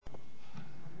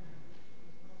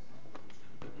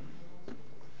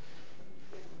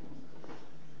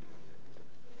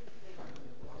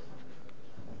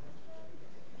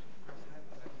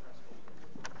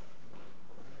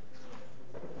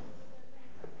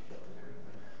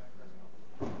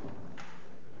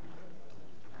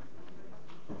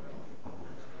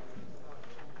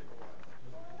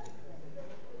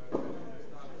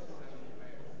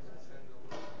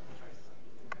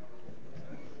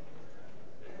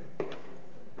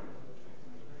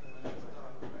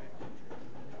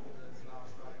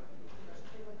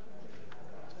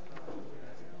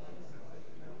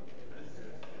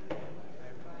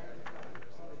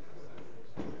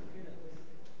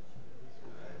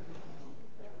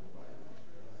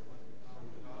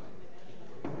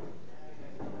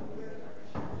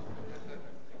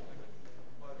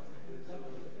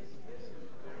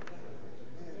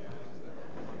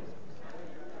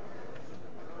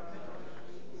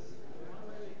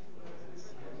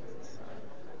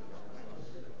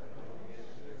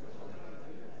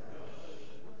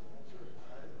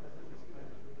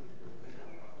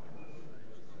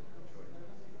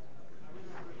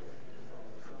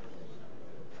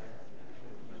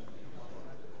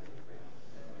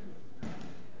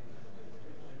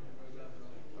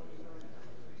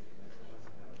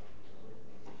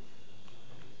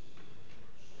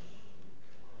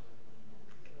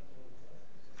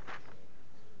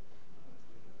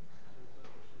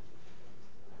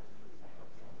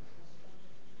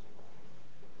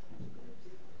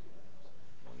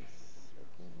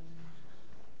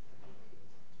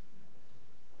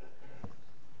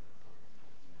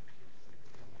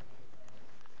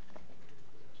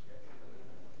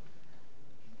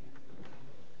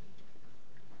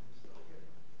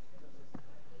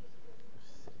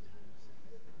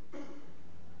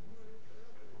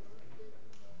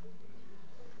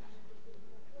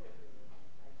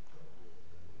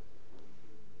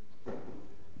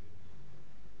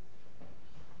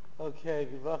Okay,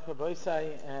 Gvacha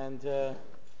Boisai, and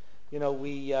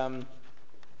we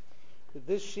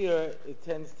this year it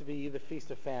tends to be either feast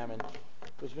or famine,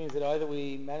 which means that either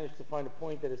we manage to find a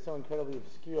point that is so incredibly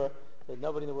obscure that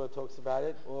nobody in the world talks about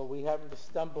it, or we happen to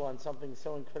stumble on something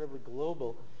so incredibly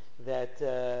global that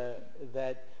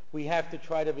that we have to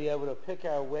try to be able to pick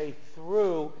our way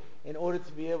through in order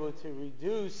to be able to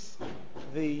reduce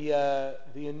the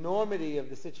enormity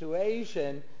of the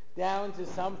situation down to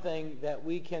something that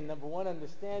we can, number one,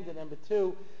 understand, and number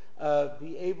two,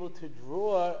 be able to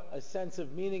draw a sense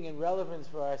of meaning and relevance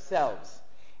for ourselves.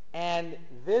 And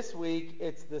this week,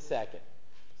 it's the second.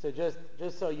 So just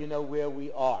so you know where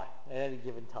we are at any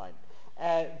given time.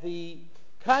 The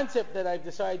concept that I've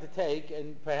decided to take,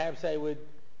 and perhaps I would,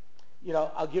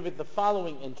 I'll give it the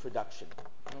following introduction.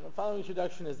 And the following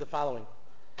introduction is the following.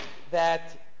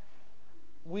 That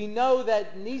we know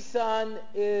that Nisan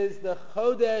is the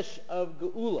Chodesh of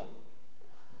Geula.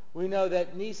 We know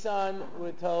that Nisan,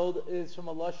 we're told, is from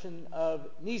a lashon of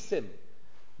Nisim,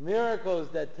 miracles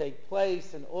that take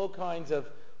place and all kinds of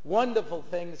wonderful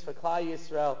things for Klal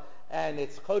Yisrael. And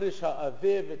it's Chodesh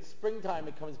HaAviv, it's springtime,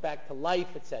 it comes back to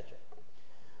life, etc.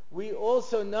 We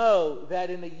also know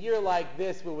that in a year like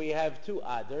this, where we have two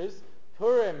Adars,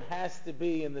 Purim has to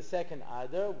be in the second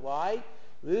Adar. Why?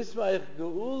 L'ismaich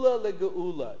geula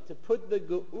legeula, to put the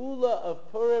geula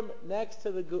of Purim next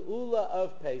to the geula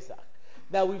of Pesach.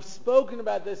 Now, we've spoken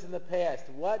about this in the past.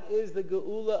 What is the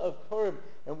geula of Purim,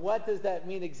 and what does that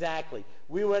mean exactly?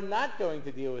 We were not going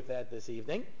to deal with that this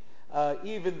evening,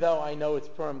 even though I know it's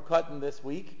Purim Katan this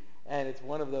week, and it's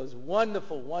one of those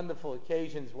wonderful, wonderful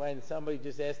occasions when somebody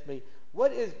just asked me,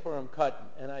 what is Purim Katan?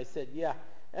 And I said, yeah.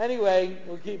 Anyway,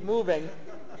 we'll keep moving.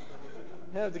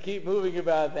 We have to keep moving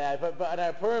about that. But on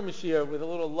our Purim year, with a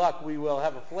little luck, we will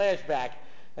have a flashback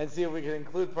and see if we can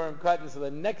include Purim Katan. So the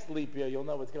next leap year, you'll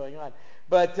know what's going on.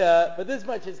 But this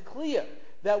much is clear,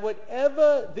 that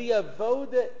whatever the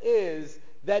avoda is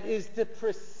that is to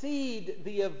precede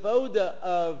the avoda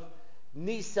of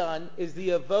Nisan is the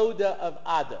avoda of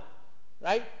Adar.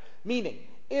 Right? Meaning,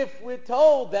 if we're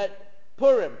told that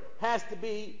Purim has to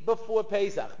be before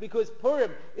Pesach, because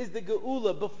Purim is the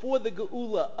Geula before the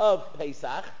Geula of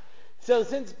Pesach. So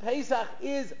since Pesach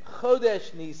is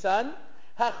Chodesh Nisan,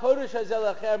 HaChodesh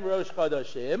HaZelachem Rosh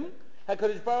Chodashim,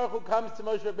 HaKadosh Baruch Hu comes to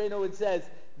Moshe Rabbeinu and says,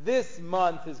 this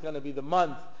month is going to be the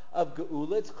month of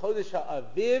Geula. It's Chodesh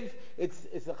HaAviv. It's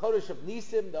the Chodesh of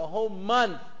Nisim. The whole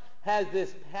month has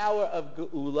this power of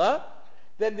Geula.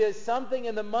 Then there's something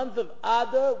in the month of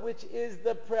Adar, which is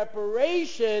the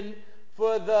preparation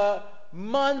for the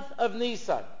month of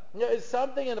Nisan. There is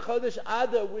something in Chodesh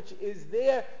Adar which is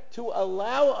there to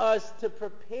allow us to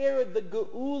prepare the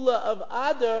Geula of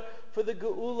Adar for the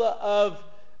Geula of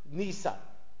Nisan.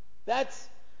 That's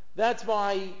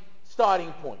my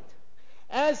starting point.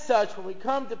 As such, when we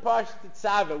come to Parshat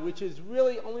Tetzaveh, which is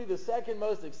really only the second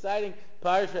most exciting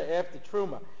parsha after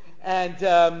Truma, and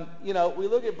we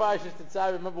look at Parshat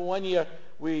Tetzaveh. Remember, one year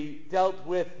we dealt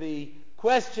with the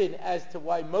question as to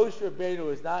why Moshe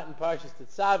Rabbeinu is not in Parshas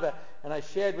Tetzaveh, and I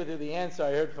shared with you the answer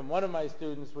I heard from one of my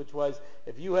students, which was,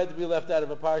 if you had to be left out of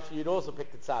a parsha, you'd also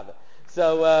pick Tetzaveh.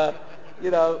 So,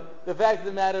 the fact of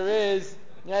the matter is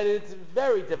that it's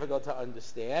very difficult to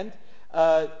understand.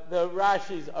 The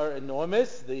Rashis are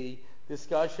enormous. The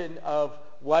discussion of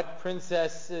what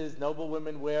princesses, noble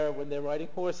women wear when they're riding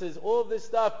horses, all of this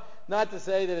stuff, not to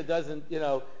say that it doesn't,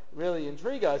 really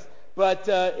intrigue us, but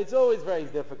it's always very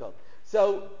difficult.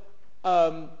 So,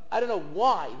 I don't know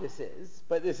why this is,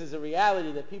 but this is a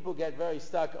reality that people get very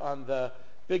stuck on the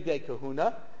Big Day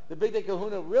Kahuna. The Big Day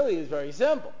Kahuna really is very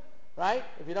simple, right?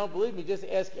 If you don't believe me, just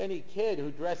ask any kid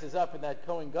who dresses up in that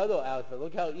Kohen Gadol outfit.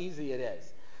 Look how easy it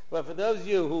is. But for those of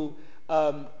you who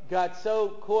got so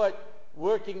caught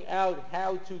working out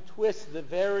how to twist the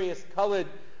various colored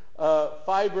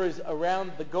fibers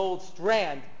around the gold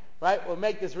strand, right, we'll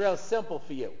make this real simple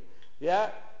for you.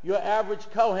 Yeah? Your average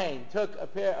Kohen took a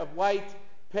pair of white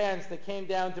pants that came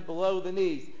down to below the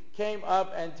knees, came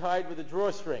up and tied with a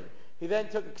drawstring. He then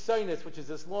took a ksoinis, which is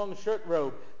this long shirt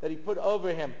robe that he put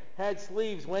over him, had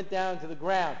sleeves, went down to the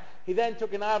ground. He then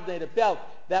took an avnei, a belt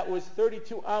that was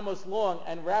 32 amos long,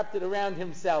 and wrapped it around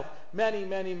himself many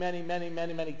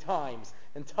times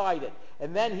and tied it.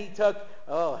 And then he took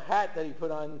a hat that he put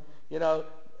on,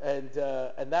 and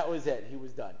that was it. He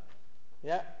was done.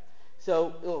 Yeah?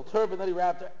 So, a little turban that he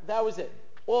wrapped, that was it.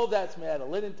 All of that's made out of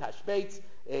linen, tashbeitz,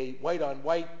 a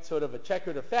white-on-white sort of a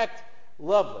checkered effect.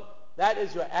 Lovely. That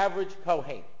is your average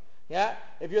Kohen. Yeah?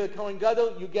 If you're the Kohen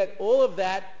Gadol, you get all of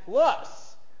that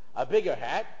plus a bigger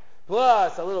hat,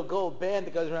 plus a little gold band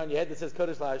that goes around your head that says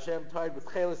Kodesh LaHashem, tied with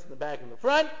chelis in the back and the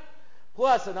front,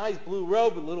 plus a nice blue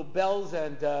robe with little bells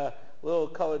and little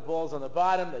colored balls on the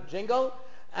bottom that jingle,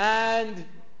 and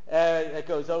it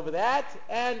goes over that,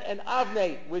 and an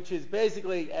avnei, which is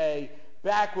basically a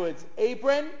backwards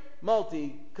apron,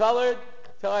 multicolored,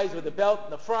 ties with a belt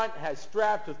in the front, has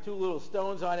straps with two little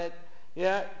stones on it,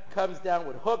 comes down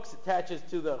with hooks, attaches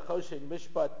to the choshen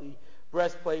mishpat, the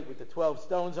breastplate with the 12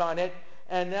 stones on it,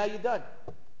 and now you're done.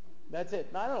 That's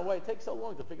it. Now, I don't know why it takes so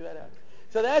long to figure that out.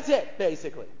 So that's it,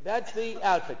 basically. That's the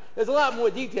outfit. There's a lot more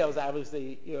details,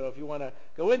 obviously, if you want to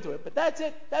go into it, but that's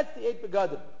it. That's the 8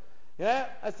 begadim.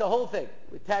 That's the whole thing.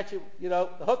 We attach it, the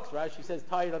hooks, Rashi says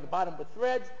tie it on the bottom with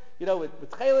threads, with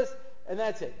chelis, and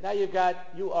that's it. Now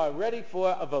you are ready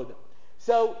for avodah.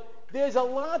 So there's a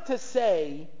lot to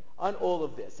say on all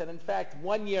of this. And in fact,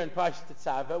 one year in Parashat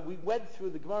Tetzaveh, we went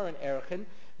through the Gemara in Erechim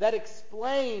that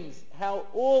explains how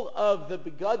all of the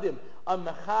begadim are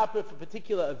mechaper for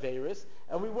particular averis,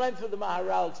 and we went through the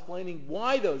Maharal explaining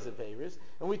why those averis,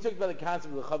 and we talked about the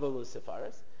concept of the Chavol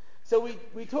Sefaris. So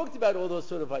we talked about all those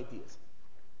sort of ideas.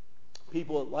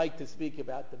 People like to speak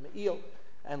about the Me'il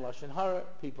and Lashon Hara.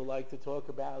 People like to talk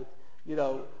about,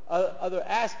 other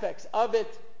aspects of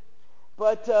it.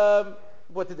 But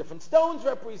what the different stones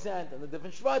represent and the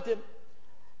different shvatim.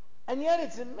 And yet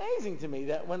it's amazing to me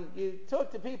that when you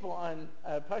talk to people on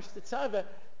Parashat Tetzaveh,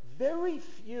 very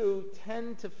few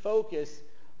tend to focus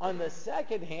on the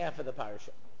second half of the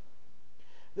parasha.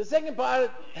 The second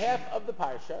half of the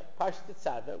parasha, Parashat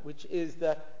Tetzaveh, which is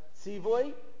the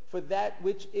tzivoy for that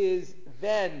which is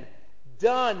then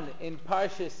done in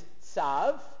Parshas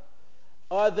Tzav,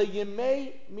 are the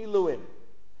Yemei Miluim,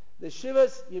 the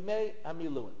Shivas Yemei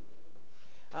HaMiluim.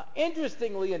 Now,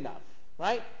 interestingly enough,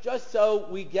 right, just so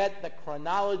we get the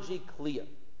chronology clear,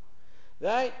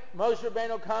 right, Moshe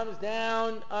Rabbeinu comes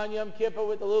down on Yom Kippur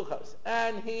with the Luchos,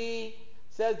 and he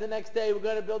says the next day we're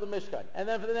going to build a Mishkan. And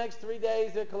then for the next 3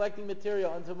 days they're collecting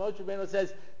material until Moshe Rabbeinu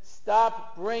says,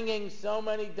 stop bringing so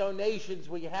many donations,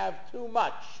 we have too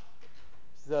much.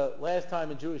 It's the last time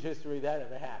in Jewish history that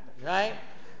ever happened, right?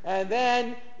 And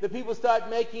then the people start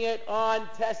making it on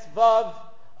Tetzaveh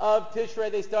of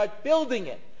Tishrei. They start building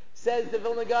it, says the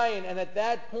Vilna Gaon. And at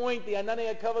that point, the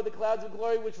Anani HaKavod, the clouds of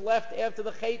glory, which left after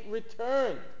the Chet,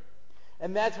 returned.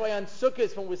 And that's why on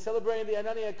Sukkot, when we're celebrating the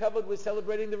Anani HaKavod, we're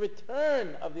celebrating the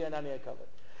return of the Anani HaKavod.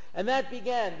 And that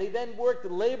began. They then worked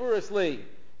laboriously,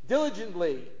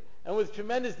 diligently, and with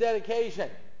tremendous dedication,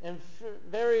 and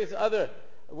various other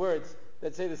words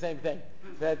that say the same thing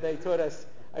that they taught us.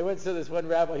 I went to this one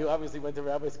rabbi who obviously went to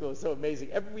rabbi school. It was so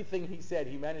amazing. Everything he said,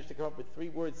 he managed to come up with 3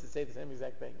 words to say the same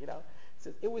exact thing,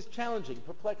 It was challenging,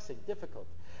 perplexing, difficult.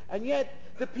 And yet,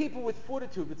 the people with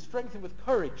fortitude, with strength, and with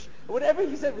courage, whatever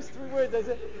he said was 3 words.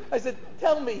 I said,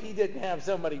 tell me he didn't have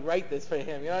somebody write this for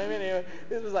him. You know what I mean?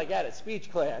 This was like at a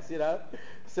speech class,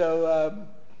 So,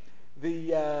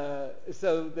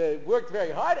 so they worked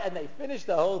very hard, and they finished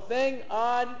the whole thing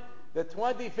on the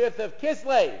 25th of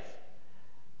Kislev.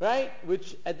 Right?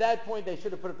 Which at that point they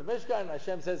should have put up the Mishkan, and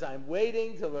Hashem says, I'm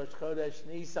waiting till Rosh Chodesh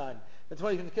Nisan. The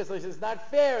 25th of Kislev says,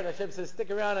 not fair, and Hashem says, stick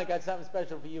around, I got something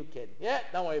special for you, kid. Yeah,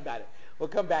 don't worry about it. We'll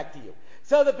come back to you.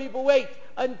 So the people wait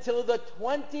until the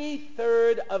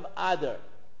 23rd of Adar.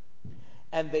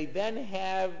 And they then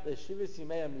have the Shivas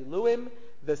Yimei Miluim,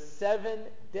 the 7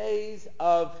 days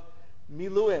of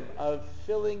Miluim, of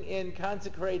filling in,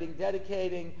 consecrating,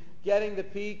 dedicating, getting the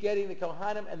peak, getting the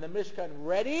Kohanim and the Mishkan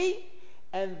ready.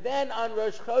 And then on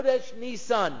Rosh Chodesh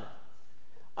Nisan,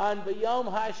 on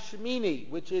B'Yom HaShmini,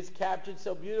 which is captured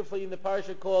so beautifully in the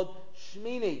parsha called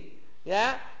Shmini,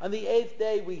 on the 8th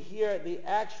day we hear the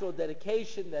actual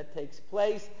dedication that takes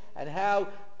place and how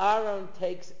Aaron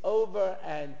takes over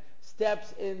and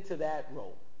steps into that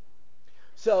role.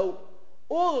 So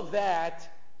all of that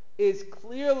is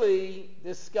clearly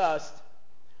discussed,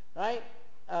 right?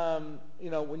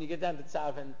 When you get down to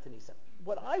Tzav and to Nisan.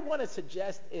 What I want to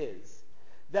suggest is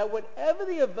that whatever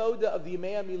the avoda of the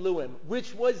Yemei HaMiluim,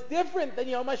 which was different than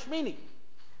Yom HaShmini,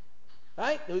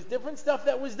 right? There was different stuff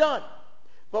that was done.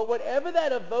 But whatever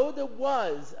that avoda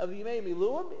was of the Yemei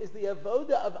HaMiluim is the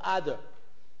avoda of Adar.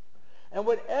 And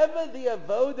whatever the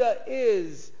avoda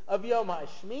is of Yom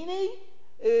HaShmini,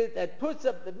 that puts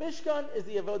up the Mishkan, is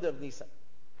the avoda of Nisan.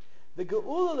 The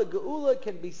Geula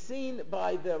can be seen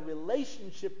by the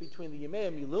relationship between the Yemei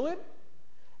HaMiluim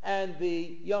and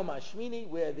the Yom HaShmini,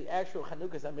 where the actual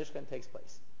Chanukas HaMishkan takes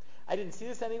place. I didn't see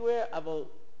this anywhere. Kach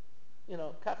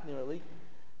nirali.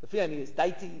 The feeling is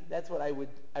daiti. That's what I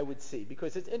would see,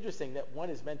 because it's interesting that one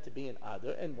is meant to be in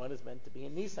Adar and one is meant to be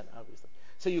in Nisan, obviously.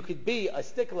 So you could be a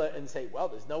stickler and say, well,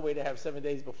 there's no way to have 7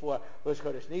 days before Rosh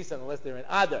Chodesh Nisan unless they're in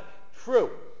Adar.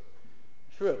 True.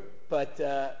 But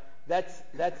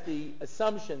that's the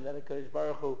assumption that HaKadosh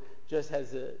Baruch Hu just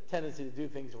has a tendency to do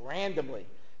things randomly.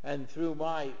 And through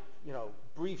my,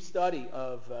 brief study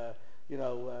of,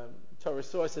 Torah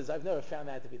sources, I've never found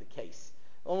that to be the case.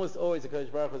 Almost always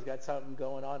HaKadosh Baruch Hu's got something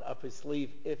going on up his sleeve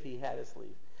if he had a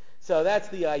sleeve. So that's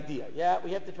the idea. Yeah,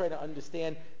 we have to try to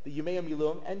understand the Yemei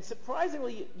Miluim. And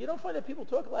surprisingly, you don't find that people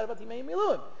talk a lot about the Yemei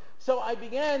Miluim. So I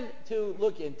began to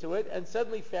look into it and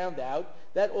suddenly found out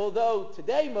that although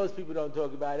today most people don't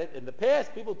talk about it, in the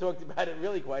past people talked about it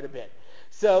really quite a bit.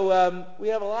 So we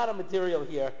have a lot of material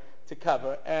here to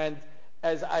cover. And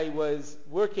as I was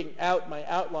working out my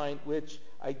outline, which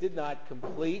I did not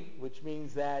complete, which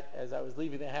means that as I was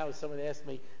leaving the house, someone asked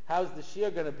me, how's the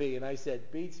shiur going to be? And I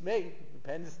said, beats me.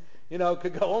 Depends,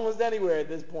 could go almost anywhere at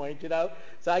this point,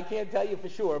 So I can't tell you for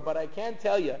sure, but I can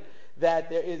tell you that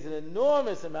there is an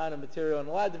enormous amount of material in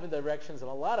a lot of different directions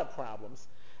and a lot of problems.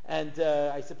 And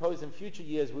I suppose in future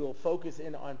years we will focus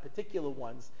in on particular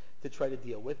ones to try to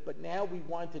deal with. But now we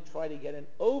want to try to get an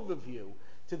overview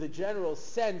to the general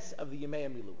sense of the Yemei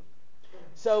Miluim.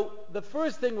 So the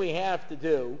first thing we have to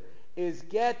do is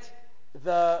get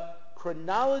the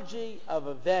chronology of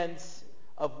events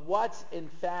of what's in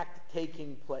fact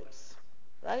taking place,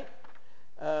 right?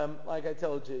 Like I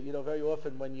told you, very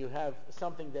often when you have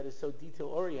something that is so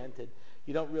detail-oriented,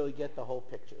 you don't really get the whole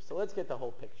picture. So let's get the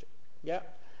whole picture. Yeah.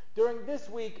 During this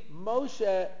week,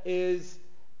 Moshe is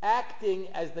acting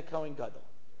as the Kohen Gadol.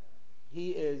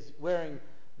 He is wearing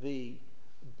the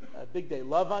big day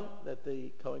lavan that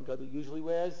the Kohen Gadol usually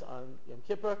wears on Yom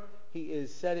Kippur. He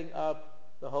is setting up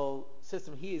the whole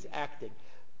system. He is acting.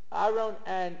 Aaron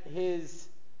and his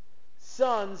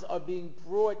sons are being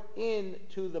brought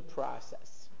into the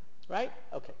process, right?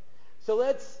 Okay. So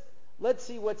let's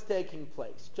see what's taking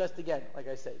place. Just again, like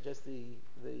I say, just the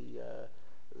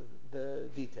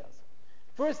details.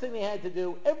 First thing they had to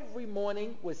do every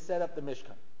morning was set up the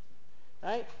Mishkan,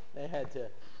 right? They had to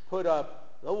put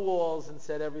up the walls and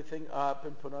set everything up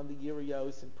and put on the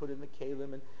Yirios and put in the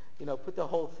Kalim and, put the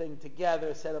whole thing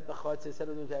together, set up the Chotzeh, set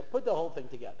up the Mizbeach, put the whole thing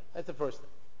together. That's the first thing.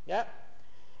 Yeah?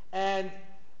 And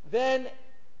then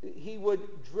he would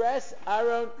dress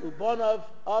Aaron Ubonov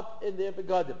up in their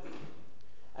begadim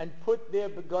and put their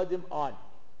begadim on.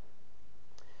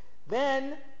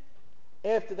 Then,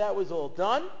 after that was all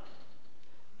done,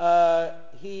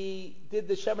 he did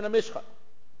the Shemen HaMishcha.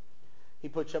 He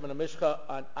put Shemen HaMishcha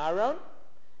on Aaron.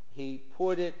 He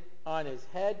poured it on his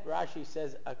head. Rashi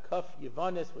says a kaf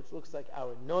Yevonis, which looks like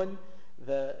our nun.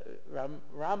 The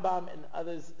Rambam and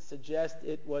others suggest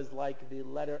it was like the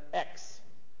letter X.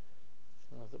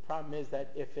 The problem is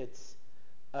that if it's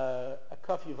a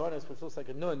kaf Yevonis, which looks like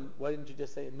a nun, why didn't you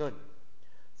just say a nun?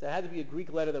 So it had to be a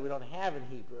Greek letter that we don't have in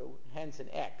Hebrew, hence an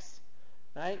X,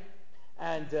 right?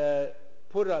 And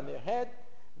put it on their head.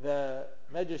 The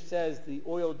Medrash says the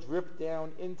oil dripped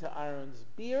down into Aaron's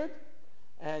beard,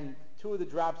 and 2 of the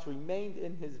drops remained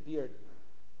in his beard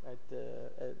for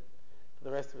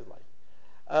the rest of his life.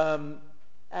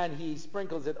 And he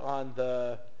sprinkles it on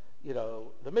the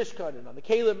Mishkan and on the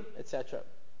Kalim, etc.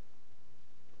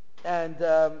 And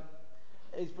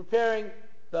he's preparing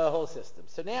the whole system.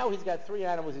 So now he's got 3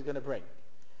 animals he's going to bring.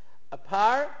 A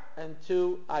par and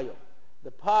 2 ayil.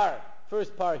 The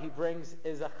first par he brings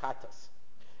is a chatas.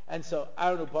 And so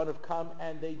Aaron and Banav come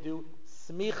and they do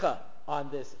smicha on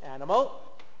this animal,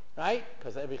 right?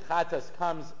 Because every chatas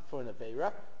comes for an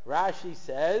aveira. Rashi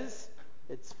says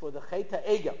it's for the cheta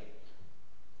egel,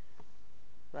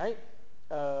 right?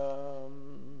 The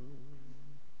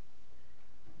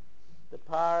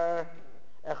par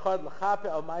echad l'chape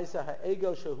al ma'isa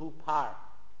ha'egel shehu par.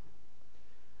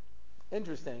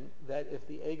 Interesting that if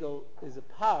the egel is a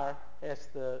par,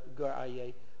 ask the Gur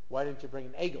Aryeh, why didn't you bring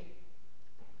an egel?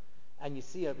 And you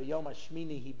see at Yom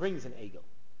HaShmini he brings an egel.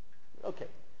 Okay.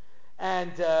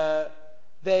 And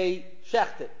they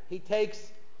shecht it. He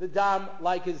takes the dam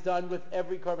like is done with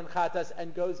every korban chatas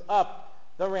and goes up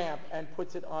the ramp and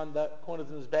puts it on the corner of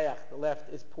the Mizbeach. The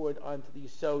left is poured onto the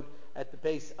Yisod at the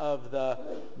base of the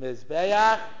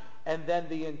Mizbeach. And then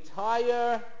the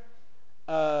entire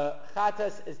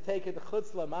chatas is taken to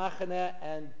chutz lamachane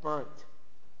and burnt.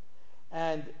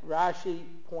 And Rashi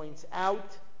points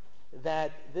out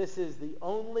that this is the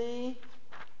only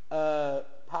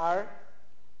par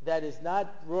that is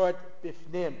not brought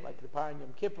bifnim, like the par in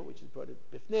Yom Kippur, which is brought at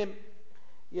bifnim.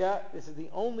 Yeah, this is the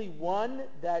only one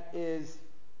that is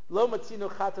lo matzino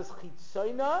chatas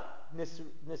chitzoina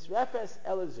nisrefes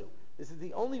elazu. This is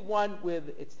the only one where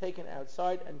it's taken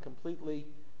outside and completely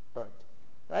burnt.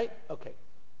 Right? Okay.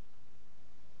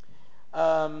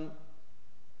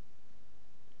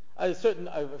 Certain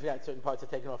parts are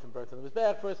taken off and burnt on the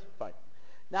Mizbeach first. Fine.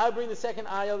 Now I bring the second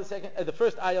ayil, the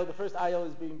first ayil. The first ayil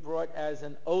is being brought as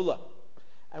an ola.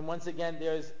 And once again,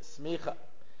 there's smicha.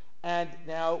 And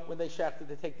now when they shechted,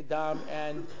 they take the dam,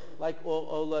 and like all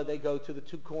ola, they go to the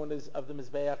two corners of the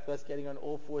mizbeach, thus getting on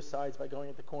all four sides by going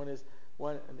at the corners,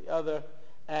 one and the other.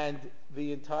 And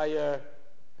the entire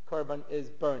korban is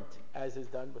burnt, as is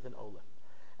done with an ola.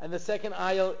 And the second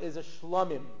ayil is a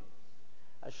shlomim.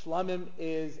 A shlomim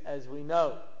is, as we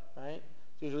know, right?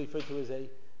 It's usually referred to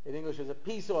in English as a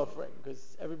peace offering,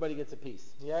 because everybody gets a piece.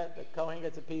 Yeah, the kohen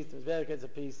gets a piece, the mizbeach gets a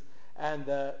piece, and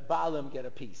the baalim get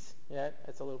a piece. Yeah,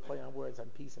 that's a little play on words on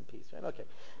peace and peace, right? Okay.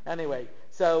 Anyway,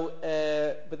 so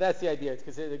but that's the idea. It's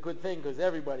considered a good thing because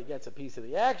everybody gets a piece of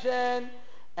the action,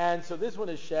 and so this one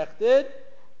is shechted,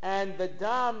 and the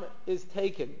dam is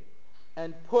taken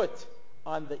and put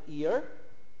on the ear,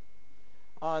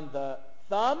 on the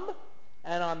thumb,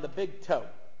 and on the big toe.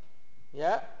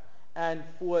 Yeah, and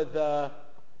for the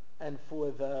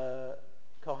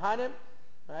kohanim,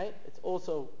 right? It's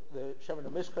also the shemen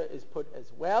mishcha is put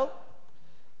as well,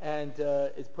 and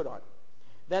is put on.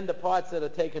 Then the parts that are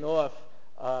taken off,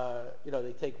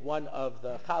 they take one of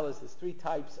the challahs. There's three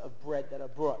types of bread that are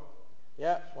brought.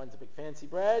 Yeah, one's a big fancy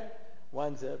bread,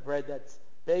 one's a bread that's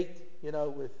baked,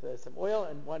 with some oil,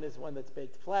 and one is one that's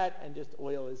baked flat and just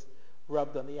oil is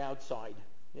rubbed on the outside.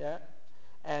 Yeah,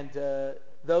 and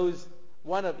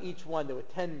one of each one. There were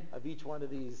 10 of each one of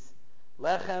these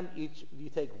lechem. You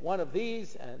take one of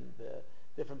these and the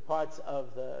different parts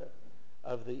of the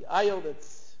ayil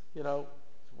that's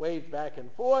waved back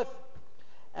and forth,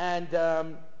 and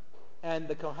the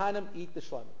kohanim eat the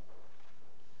shlamim.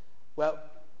 Well,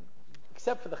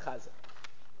 except for the chazan.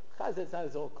 Chazan, it's not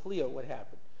as all clear what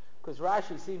happened, because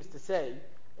Rashi seems to say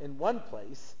in one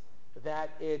place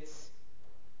that it's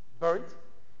burnt,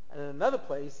 and in another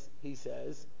place he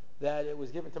says that it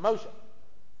was given to Moshe.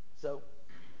 So,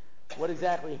 what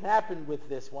exactly happened with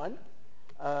this one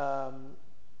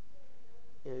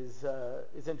is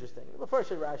interesting. But first,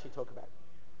 should Rashi talk about it?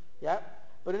 Yeah,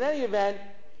 but in any event,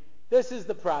 this is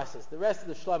the process. The rest of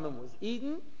the shlamim was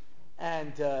eaten,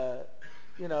 and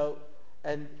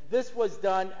and this was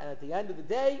done. And at the end of the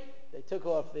day, they took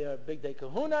off their big day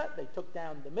kahuna. They took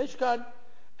down the mishkan,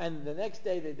 and the next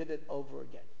day they did it over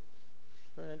again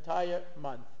for an entire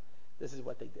month. This is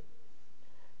what they did.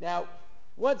 Now,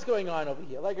 what's going on over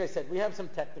here? Like I said, we have some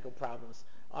technical problems,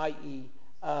 i.e.,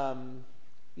 why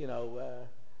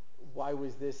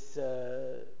was this?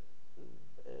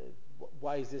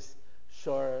 Why is this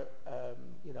sure?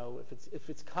 If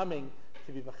it's coming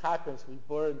to be b'chapim, we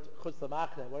burned chutz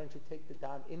l'machne. Why don't you take the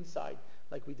dam inside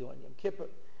like we do on Yom Kippur?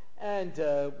 And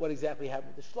what exactly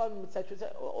happened with the shlamim, etc.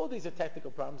 All these are technical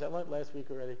problems. I learned last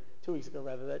week already, 2 weeks ago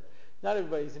rather, that not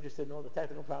everybody's interested in all the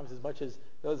technical problems as much as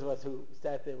those of us who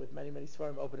sat there with many, many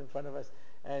svarim open in front of us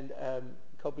and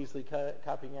copiously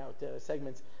copying out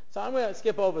segments. So I'm going to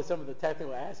skip over some of the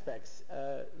technical aspects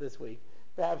this week.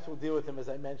 Perhaps we'll deal with them, as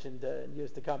I mentioned, in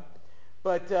years to come.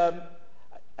 But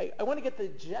I want to get the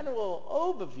general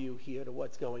overview here to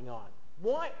what's going on.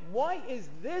 Why is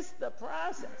this the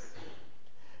process?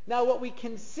 Now, what we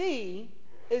can see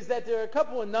is that there are a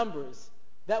couple of numbers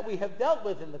that we have dealt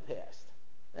with in the past.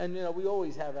 And, we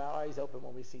always have our eyes open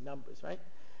when we see numbers, right?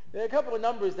 There are a couple of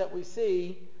numbers that we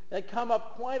see that come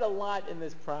up quite a lot in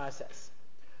this process.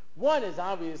 One is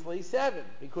obviously 7,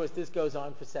 because this goes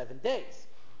on for 7 days.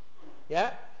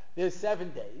 Yeah? There's 7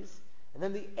 days. And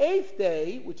then the 8th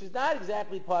day, which is not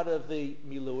exactly part of the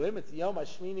Miluim, it's the Yom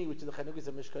HaShmini, which is the Chanukas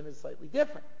of Mishkan, is slightly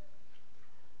different.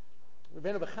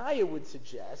 Rabbeinu Bechaya would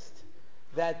suggest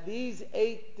that these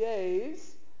 8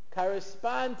 days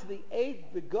correspond to the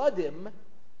 8 begodim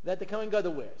that the Kohen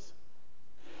Gadol wears.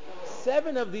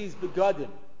 7 of these begodim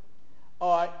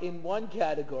are in one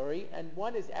category, and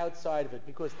one is outside of it,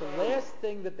 because the last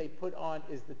thing that they put on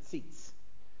is the tzitz.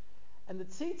 And the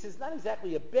tzitz is not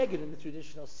exactly a beged in the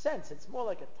traditional sense. It's more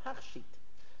like a tachshit,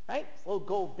 right? It's a little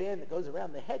gold band that goes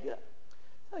around the head.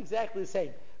 It's not exactly the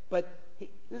same. But this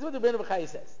is what the Rebbeinu Bechaya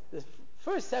says. The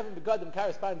first 7 begodim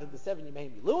correspond to the 7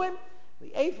 Yemei Miluim. The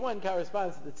 8th one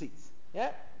corresponds to the tzitz.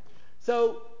 Yeah?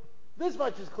 So, this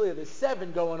much is clear. There's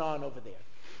 7 going on over there.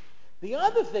 The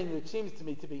other thing which seems to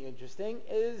me to be interesting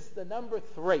is the number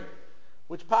 3,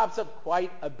 which pops up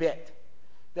quite a bit.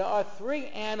 There are 3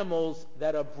 animals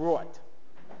that are brought.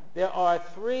 There are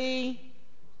 3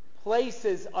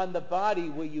 places on the body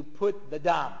where you put the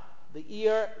dam: the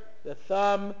ear, the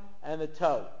thumb, and the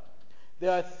toe.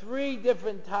 There are 3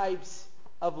 different types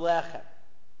of lechem.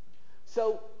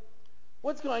 So,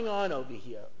 what's going on over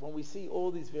here when we see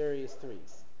all these various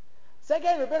 3s?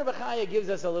 Second, Rebbeinu Bechaya gives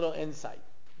us a little insight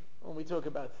when we talk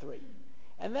about 3.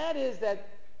 And that is that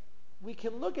we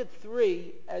can look at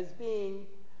 3 as being,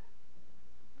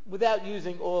 without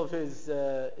using all of his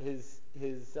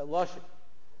lashon.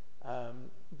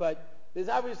 But there's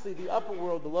obviously the upper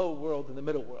world, the lower world, and the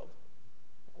middle world.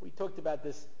 We talked about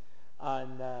this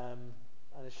on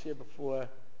a shir before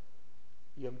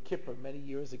Yom Kippur many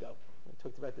years ago. We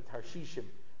talked about the Tarshishim,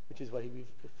 which is what he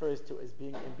refers to as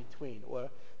being in between, or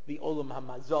the Olam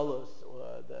HaMazalos,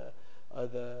 or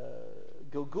the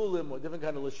Gilgulim, or different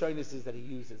kind of lashonuses that he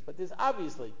uses. But there's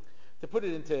obviously, to put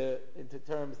it into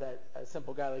terms that a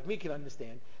simple guy like me can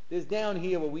understand, there's down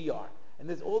here where we are, and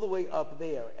there's all the way up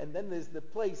there, and then there's the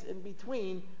place in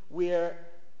between where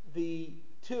the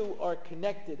 2 are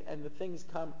connected and the things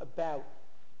come about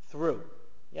through.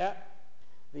 Yeah?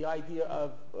 The idea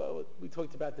of, we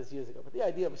talked about this years ago, but the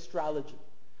idea of astrology,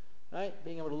 right?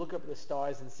 Being able to look up at the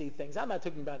stars and see things. I'm not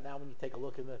talking about now when you take a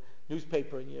look in the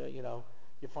newspaper and you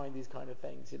find these kind of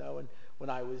things, and when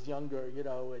I was younger,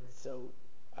 and so,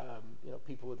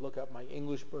 people would look up my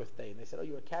English birthday and they said, oh,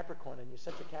 you're a Capricorn and you're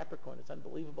such a Capricorn. It's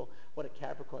unbelievable what a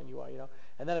Capricorn you are,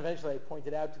 And then eventually I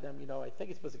pointed out to them, I think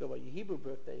it's supposed to go by your Hebrew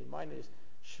birthday, and mine is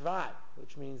Shvat,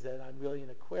 which means that I'm really an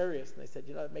Aquarius. And they said,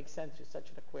 it makes sense. You're such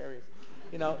an Aquarius,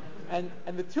 And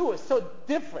the 2 are so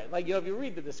different. Like, if you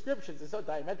read the descriptions, they're so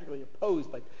diametrically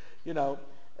opposed. But,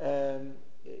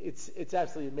 it's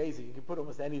absolutely amazing. You can put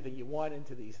almost anything you want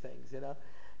into these things,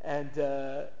 And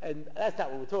that's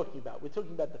not what we're talking about. We're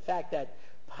talking about the fact that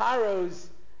Paro's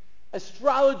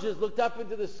astrologers looked up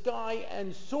into the sky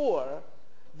and saw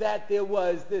that there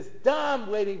was this dam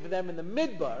waiting for them in the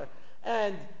midbar,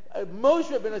 and Moshe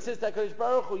Rabbeinu says to HaKadosh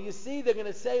Baruch Hu, you see, they're going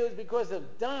to say it was because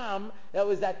of dam, that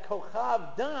was that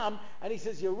Kochav dam, and he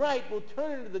says, you're right, we'll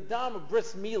turn it into the dam of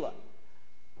Bris Milah.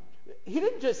 He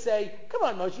didn't just say, come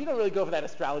on, Moshe, you don't really go for that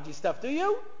astrology stuff, do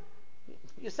you?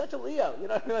 You're such a Leo,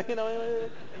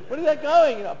 What is that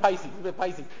going? Pisces, he's a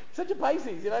Pisces. Such a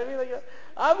Pisces, you know what I mean?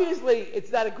 Obviously,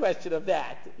 it's not a question of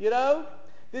that,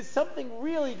 There's something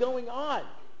really going on.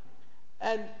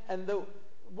 And the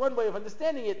one way of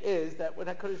understanding it is that when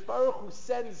HaKadosh Baruch Hu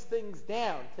sends things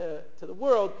down to the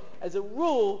world, as a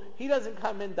rule, he doesn't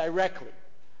come in directly,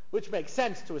 which makes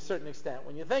sense to a certain extent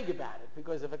when you think about it,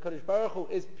 because if HaKadosh Baruch Hu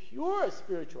is pure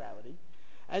spirituality,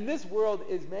 and this world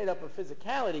is made up of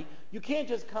physicality, you can't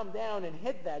just come down and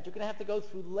hit that. You're going to have to go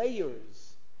through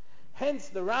layers. Hence,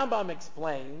 the Rambam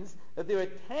explains that there are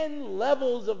 10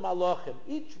 levels of malachim.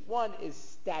 Each one is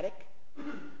static,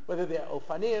 whether they're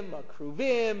ofanim, or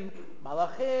kruvim,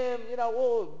 malachim,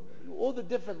 all the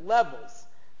different levels,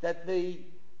 that the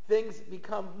things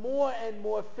become more and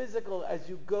more physical as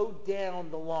you go down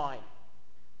the line.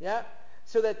 Yeah?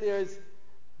 So that there's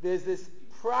this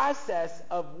process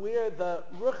of where the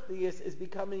ruchnius is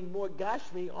becoming more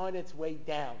gashmi on its way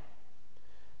down.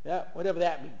 Yeah, whatever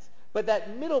that means. But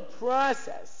that middle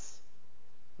process,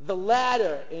 the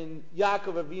ladder in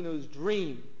Yaakov Avinu's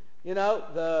dream,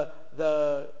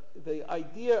 the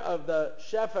idea of the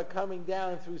shefa coming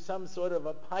down through some sort of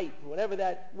a pipe, whatever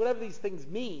these things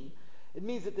mean, it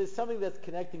means that there's something that's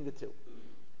connecting the 2.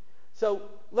 So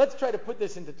let's try to put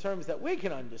this into terms that we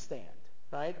can understand,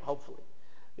 right? Hopefully.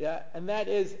 Yeah, and that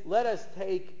is, let us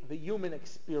take the human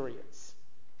experience.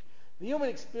 The human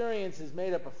experience is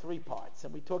made up of 3 parts,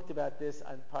 and we talked about this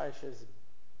on Parshas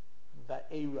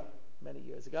Va'era many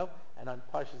years ago, and on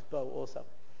Parshas Bo also.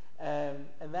 And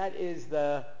that is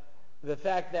the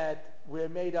fact that we're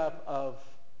made up of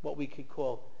what we could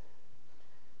call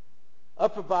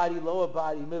upper body, lower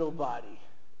body, middle body,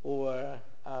 or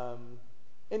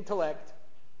intellect,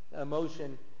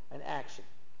 emotion, and action.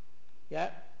 Yeah?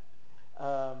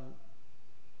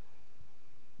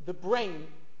 The brain,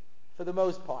 for the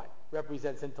most part,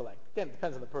 represents intellect. Again, it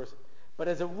depends on the person. But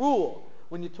as a rule,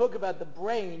 when you talk about the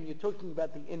brain, you're talking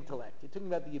about the intellect. You're talking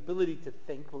about the ability to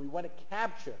think. When we want to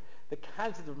capture the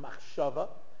concept of machshava,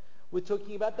 we're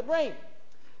talking about the brain.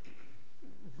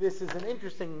 This is an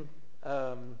interesting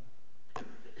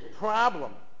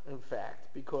problem, in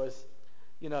fact, because,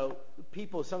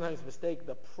 people sometimes mistake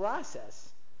the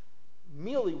process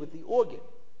merely with the organ,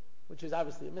 which is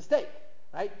obviously a mistake,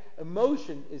 right?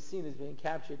 Emotion is seen as being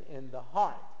captured in the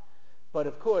heart. But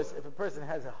of course, if a person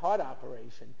has a heart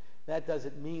operation, that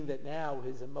doesn't mean that now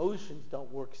his emotions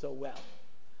don't work so well.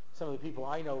 Some of the people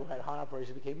I know who had heart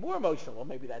operations became more emotional. Well,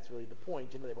 maybe that's really the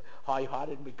point. They were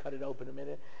high-hearted and we cut it open a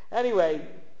minute. Anyway,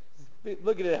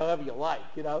 look at it however you like,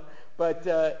 But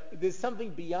there's something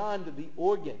beyond the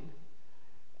organ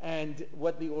and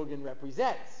what the organ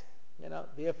represents,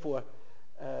 Therefore,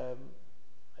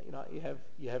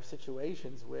 you have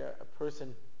situations where a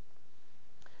person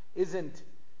isn't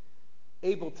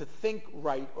able to think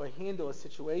right or handle a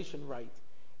situation right,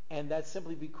 And that's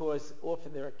simply because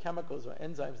often there are chemicals or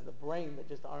enzymes in the brain that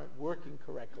just aren't working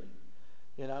correctly,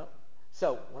 you know.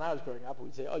 So when I was growing up,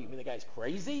 we'd say, "Oh, you mean the guy's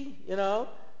crazy?" You know.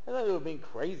 I thought it was being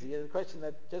crazy. The question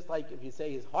that just like if you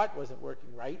say his heart wasn't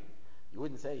working right, you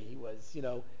wouldn't say he was,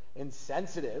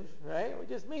 insensitive, right? It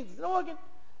just means it's an organ.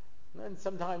 And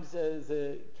sometimes there's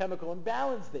a chemical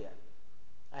imbalance there.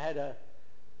 I had a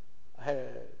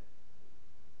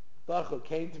Baruch who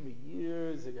came to me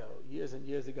years and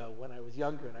years ago when I was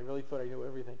younger, and I really thought I knew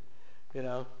everything, you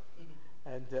know.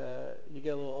 And you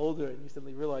get a little older, and you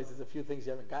suddenly realize there's a few things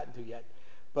you haven't gotten to yet.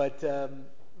 But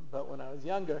when I was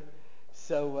younger,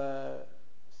 so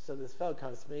this fellow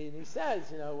comes to me and he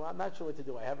says, I'm not sure what to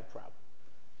do. I have a problem.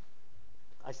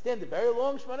 I stand a very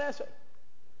long Shemona Esrei.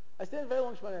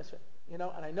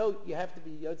 And I know you have to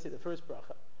be Yotzei the first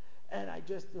bracha. And I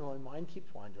just, my mind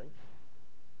keeps wandering.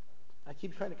 I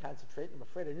keep trying to concentrate. I'm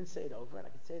afraid I didn't say it over, and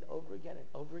I could say it over again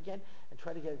and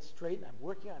try to get it straight. And I'm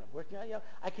working on it.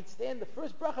 I could stand the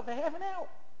first bracha for half an hour.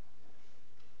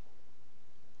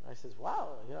 I says, wow,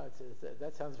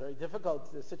 that sounds very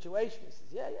difficult, the situation. He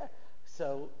says, yeah.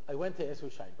 So I went to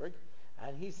Esru Scheinberg,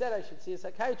 and he said I should see a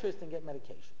psychiatrist and get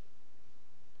medication.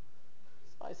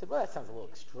 So I said, well, that sounds a little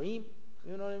extreme.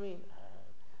 You know what I mean?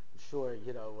 I'm sure,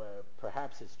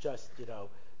 perhaps it's just,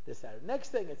 this, that, or next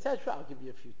thing, etc. I'll give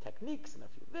you a few techniques and a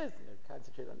few this, and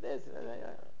concentrate on this.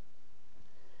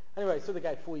 Anyway, I saw the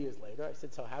guy 4 years later. I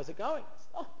said, so how's it going? He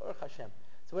said, Baruch Hashem.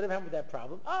 So whatever happened with that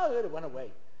problem? Oh, it went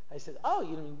away. I said, oh,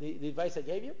 you mean the advice I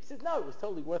gave you? He says, no, it was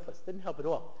totally worthless. Didn't help at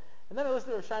all. And then I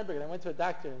listened to Rav Scheinberg, and I went to a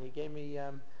doctor, and he gave me,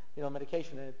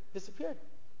 medication, and it disappeared.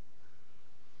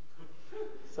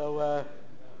 So,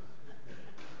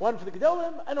 one for the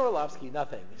Gedolim, and Orlovsky,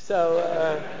 nothing. So,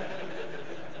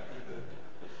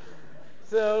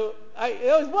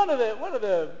 it was one of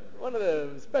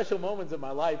the special moments of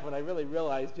my life when I really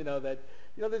realized, that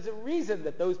there's a reason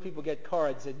that those people get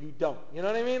cards and you don't. You know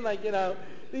what I mean? Like,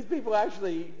 these people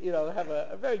actually, have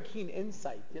a very keen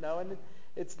insight, and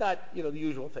it's not, the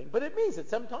usual thing. But it means that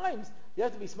sometimes you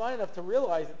have to be smart enough to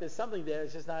realize that there's something there.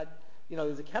 It's just not,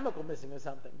 there's a chemical missing or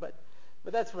something. But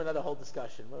that's for another whole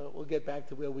discussion. We'll get back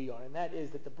to where we are. And that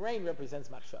is that the brain represents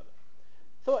machshava,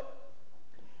 thought.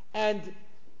 And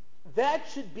that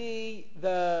should be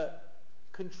the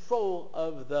control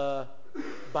of the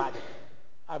body,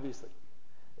 obviously.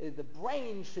 The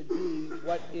brain should be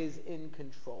what is in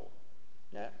control.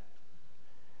 Yeah?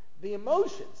 The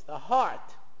emotions, the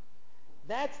heart,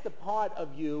 that's the part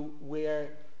of you where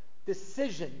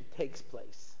decision takes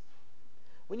place.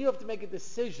 When you have to make a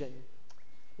decision,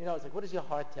 it's like, what does your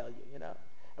heart tell you,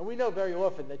 And we know very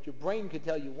often that your brain could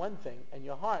tell you one thing and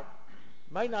your heart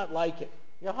might not like it.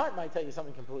 Your heart might tell you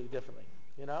something completely differently,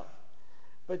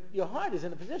 But your heart is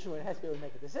in a position where it has to be able to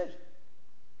make a decision.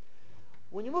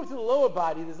 When you move to the lower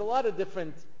body, there's a lot of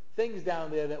different things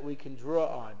down there that we can draw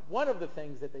on. One of the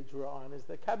things that they draw on is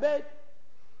the kabed,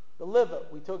 the liver.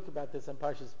 We talked about this on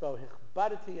Parshas Bo.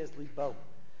 Hichbadati es libo.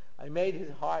 I made his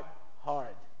heart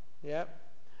hard. Yeah?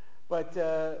 But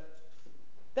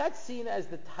that's seen as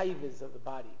the taivas of the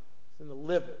body. It's in the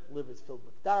liver. The liver is filled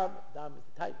with dam. Dam is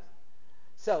the taivas.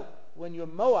 So, when your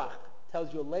moach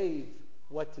tells your lave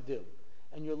what to do,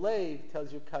 and your lave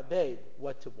tells your kabed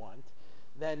what to want,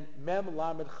 then mem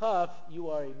lamed chaf, you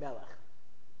are a melech.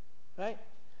 Right?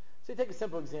 So you take a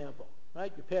simple example.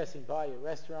 Right? You're passing by a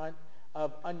restaurant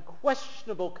of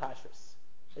unquestionable kashrus.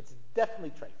 It's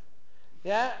definitely treif.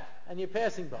 Yeah? And you're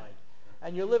passing by.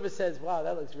 And your liver says, wow,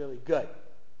 that looks really good.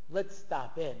 Let's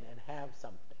stop in and have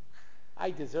something.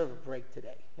 I deserve a break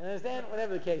today. You understand?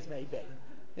 Whatever the case may be.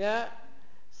 Yeah?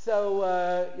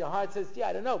 So your heart says,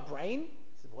 I don't know, brain? He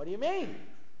says, what do you mean?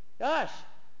 Gosh,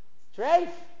 treif.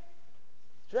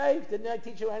 Treif. Didn't I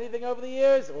teach you anything over the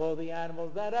years? All the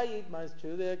animals that I eat must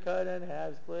chew their cud and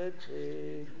have split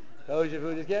feet. Kosher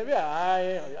food is given. Okay.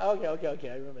 I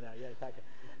remember now. Yeah, taka.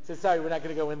 So sorry, we're not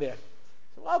going to go in there.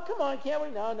 So, well, come on, can't we?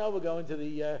 No, we're going to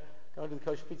the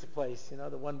kosher pizza place.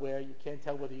 The one where you can't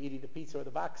tell whether you're eating the pizza or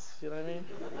the box. You know what I mean?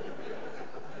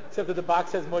 Except that the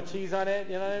box has more cheese on it.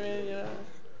 You know what I mean?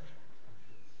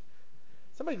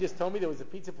 Somebody just told me there was a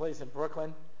pizza place in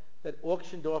Brooklyn that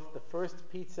auctioned off the first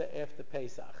pizza after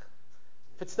Pesach.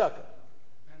 Fitzdaka.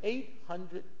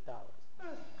 $800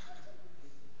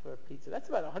 for a pizza. That's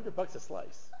about $100 a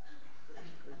slice.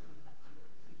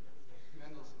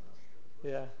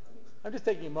 Yeah. I'm just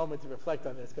taking a moment to reflect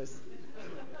on this because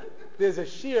there's a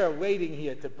shear waiting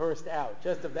here to burst out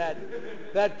just of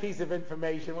that piece of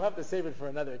information. We'll have to save it for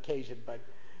another occasion, but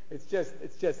it's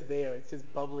just there. It's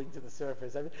just bubbling to the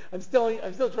surface. I'm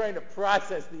still trying to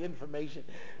process the information.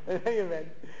 In any event,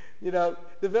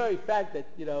 the very fact that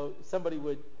somebody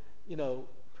would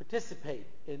participate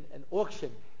in an auction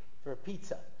for a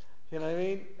pizza. You know what I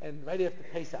mean? And right after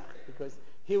Pesach, because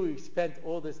here we've spent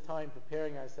all this time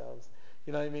preparing ourselves,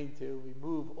 you know what I mean, to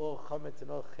remove all chametz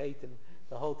and all chet, and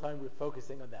the whole time we're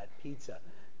focusing on that pizza,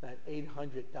 that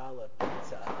 $800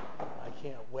 pizza. I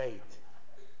can't wait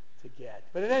to get.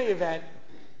 But in any event,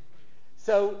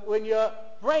 so when your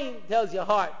brain tells your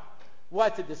heart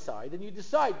what to decide, and you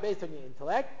decide based on your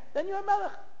intellect, then you're a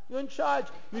melech. You're in charge.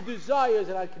 Your desires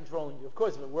are not controlling you. Of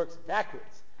course, if it works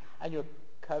backwards, and your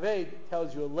kaved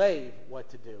tells your lave what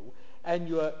to do, and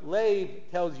your lave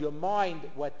tells your mind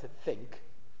what to think,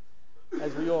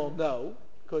 as we all know,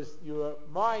 because your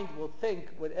mind will think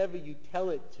whatever you tell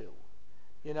it to.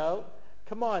 You know?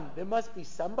 Come on, there must be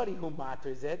somebody who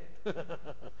matters it.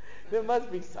 There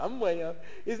must be some way of,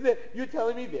 isn't it? You're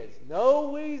telling me there's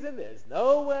no reason, there's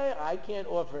no way I can't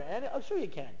offer any. Oh, sure you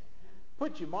can.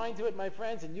 Put your mind to it, my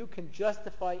friends, and you can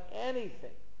justify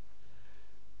anything.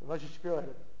 Moshe Shapiro had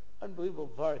an unbelievable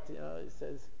vart. You know, it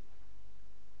says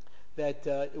that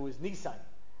it was Nisan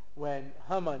when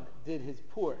Haman did his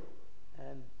pour,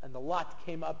 and the lot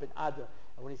came up in Adar.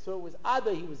 And when he saw it was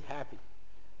Adar, he was happy.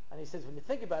 And he says, when you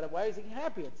think about it, why is he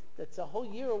happy? It's a whole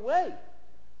year away.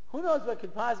 Who knows what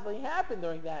could possibly happen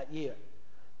during that year?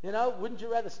 You know, wouldn't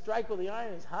you rather strike while the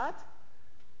iron is hot?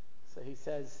 So he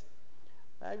says,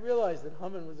 I realized that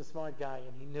Haman was a smart guy,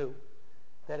 and he knew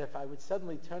that if I would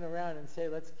suddenly turn around and say,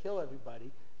 let's kill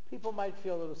everybody, people might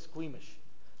feel a little squeamish.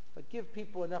 But give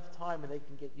people enough time and they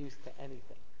can get used to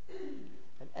anything.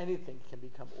 And anything can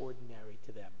become ordinary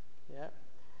to them. Yeah?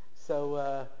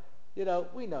 So,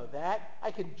 we know that.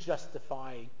 I can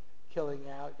justify killing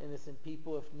out innocent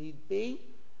people if need be.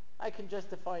 I can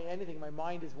justify anything. My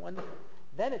mind is wonderful.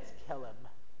 Then it's kelem.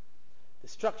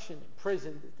 Destruction,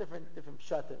 prison, different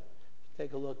pshatim.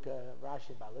 Take a look,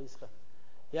 Rashi, Balischa.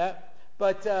 Yeah?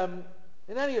 But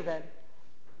in any event,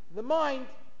 the mind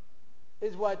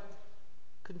is what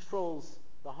controls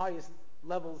the highest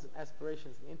levels and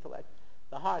aspirations in the intellect.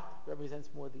 The heart represents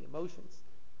more the emotions.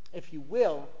 If you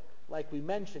will, like we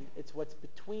mentioned, it's what's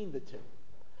between the two.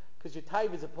 Because your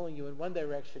taivas are pulling you in one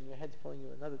direction, your head's pulling you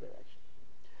in another direction.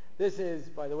 This is,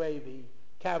 by the way, the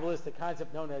Kabbalistic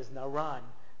concept known as Naran,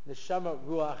 Neshama,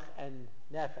 Ruach, and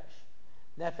Nefesh.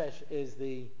 Nefesh is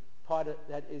the part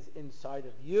that is inside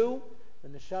of you. The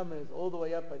Neshama is all the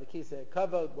way up by the Kisei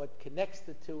Kavod. What connects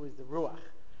the two is the Ruach.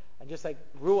 And just like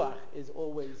Ruach is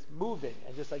always moving,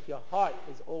 and just like your heart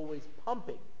is always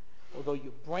pumping, although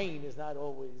your brain is not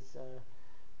always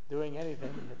doing anything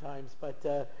at times, but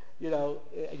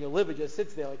and your liver just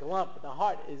sits there like a lump, but the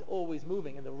heart is always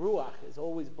moving, and the Ruach is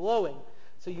always blowing,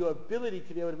 so your ability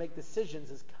to be able to make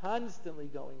decisions is constantly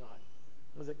going on.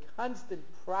 There's a constant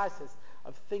process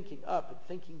of thinking up and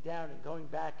thinking down and going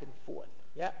back and forth.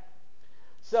 Yeah?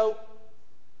 So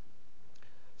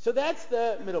that's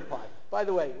the middle part. By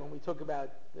the way, when we talk about,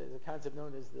 there's a concept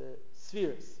known as the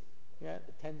spheres, yeah,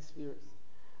 the 10 spheres,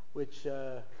 which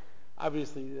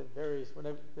obviously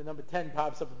whenever the number 10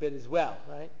 pops up a bit as well,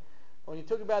 right? When you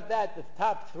talk about that, the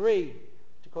top three,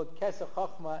 which are called Keseh,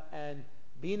 Chochmah, and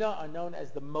Bina, are known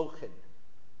as the Mochin.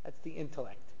 That's the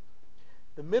intellect.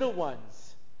 The middle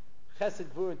ones, Chesed,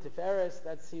 Gvur, and Tiferes,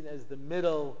 that's seen as the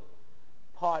middle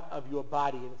part of your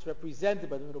body, and it's represented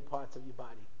by the middle parts of your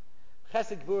body.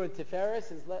 Chesed, Gvur, and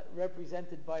Tiferes is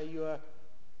represented by your,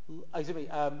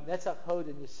 Netzach, Hod,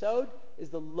 and Yesod is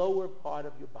the lower part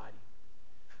of your body.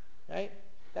 Right?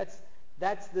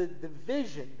 That's the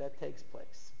division that takes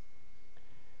place.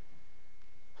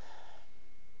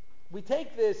 We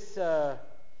take this,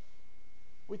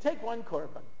 we take one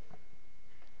korban,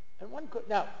 and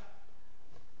now,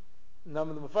 some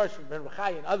of the Mefarshim, Ben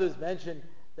Rechai, and others mention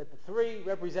that the three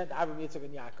represent Avraham, Yitzchak,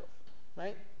 and Yaakov,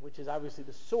 right? Which is obviously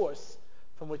the source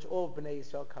from which all of Bnei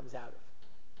Yisrael comes out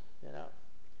of,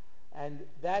 And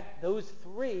those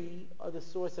three are the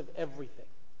source of everything.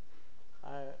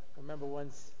 I remember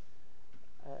once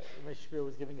Ramesh Shapiro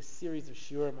was giving a series of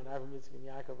shiurim on Avraham, Yitzchak, and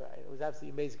Yaakov. It was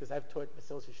absolutely amazing because I've taught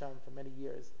Mesilas Yesharim for many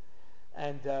years,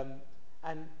 and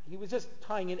he was just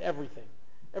tying in everything.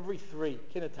 Every three,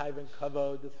 Kinatayv and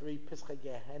Kavod, the three Pischei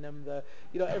Gehenim,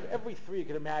 every three you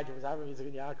could imagine was Avraham, Yitzchak,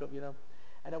 and Yaakov,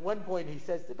 And at one point he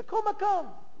says, "B'kol makom,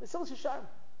 Mesilas Yesharim."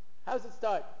 How does it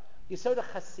start? Yesod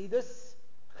Chasidus,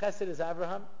 Chesed is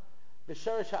Avraham.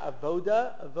 B'sharash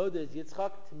Avoda, Avoda is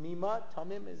Yitzchak. Tamima,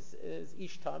 Tamim is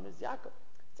Ishtam, is Yaakov.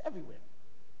 It's everywhere.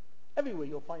 Everywhere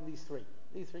you'll find these three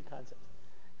concepts,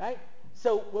 right?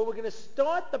 So when we're going to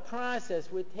start the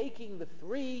process, we're taking the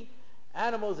three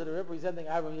animals that are representing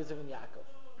Avraham, Yitzchak, and Yaakov,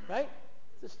 right?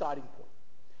 It's a starting point.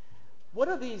 What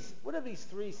are these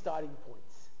three starting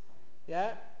points?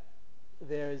 Yeah,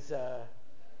 there's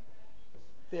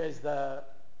there's the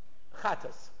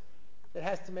chatas that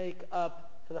has to make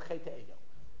up for the chet ego.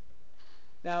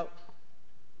 Now,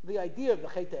 the idea of the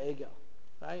chet ego,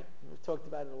 right? We've talked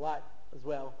about it a lot as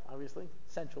well, obviously,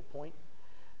 central point.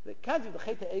 The concept of the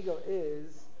chet ego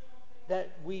is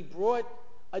that we brought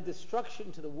a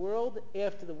destruction to the world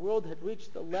after the world had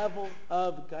reached the level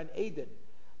of Gan Eden.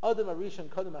 Adam Arishon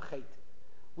Kodem HaChet.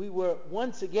 We were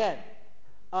once again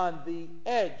on the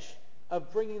edge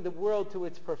of bringing the world to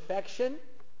its perfection,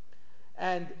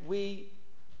 and we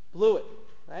blew it,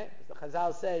 right? As the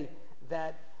Chazal say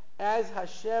that as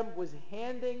Hashem was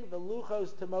handing the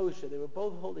luchos to Moshe, they were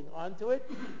both holding on to it,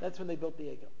 that's when they built the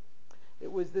Egel.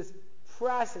 It was this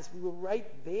process. We were right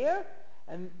there,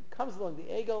 and comes along the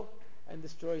Egel and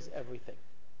destroys everything.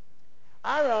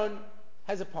 Aaron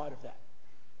has a part of that.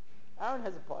 Aaron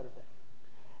has a part of that.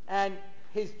 And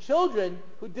his children,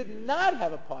 who did not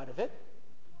have a part of it,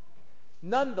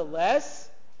 nonetheless,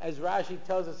 as Rashi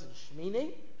tells us in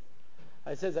Shmini,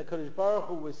 it says that HaKadosh Baruch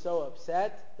Hu was so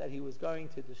upset that he was going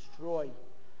to destroy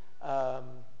Aaron,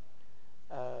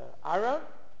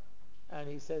 and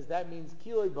he says that means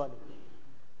Kiloi Bani.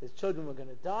 His children were going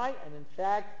to die, and in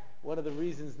fact, one of the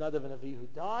reasons Nadav and Avihu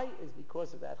die is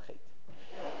because of that chet.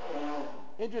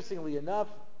 Interestingly enough,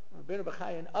 Rabbeinu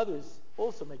Bachai and others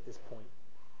also make this point,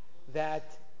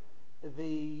 that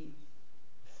the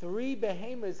three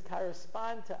behemoths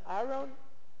correspond to Aaron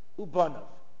Ubanov.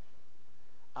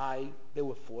 There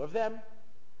were four of them,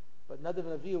 but Nadav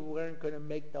and Avihu weren't going to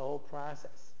make the whole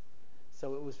process.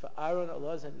 So it was for Aaron,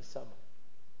 Elazar, and Isamar.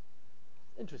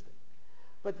 Interesting.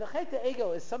 But the Chet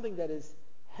Ego is something that is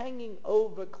hanging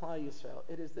over Klal Yisrael.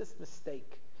 It is this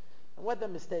mistake. And what the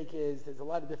mistake is, there's a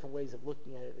lot of different ways of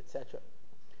looking at it, etc.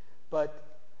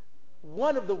 But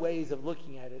one of the ways of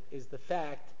looking at it is the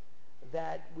fact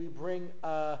that we bring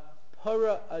a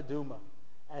para aduma.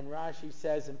 And Rashi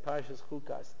says in Parshas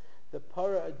Chukas, the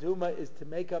para aduma is to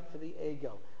make up for the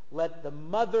ego. Let the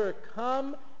mother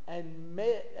come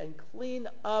and clean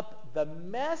up the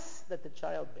mess that the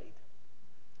child made.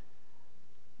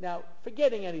 Now,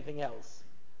 forgetting anything else,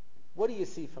 what do you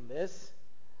see from this?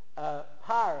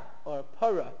 Par or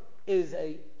para is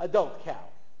an adult cow,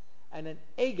 and an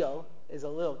egel is a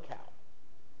little cow.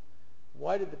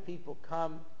 Why did the people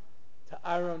come to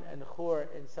Aaron and Hur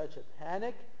in such a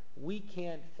panic? We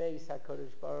can't face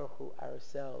HaKadosh Baruch Hu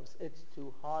ourselves. It's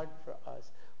too hard for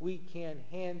us. We can't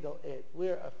handle it.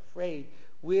 We're afraid.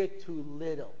 We're too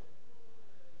little.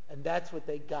 And that's what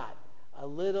they got. A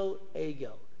little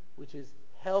egel, which is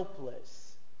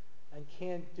helpless and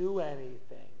can't do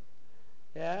anything.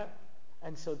 Yeah?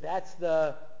 And so that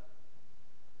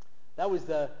was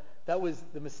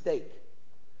the mistake.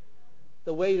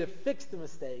 The way to fix the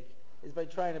mistake is by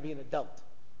trying to be an adult,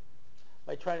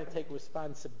 by trying to take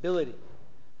responsibility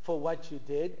for what you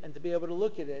did and to be able to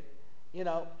look at it,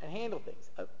 and handle things.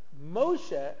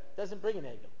 Moshe doesn't bring an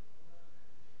egel.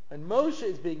 And Moshe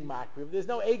is being mocked. There's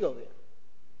no egel there.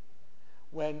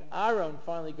 When Aaron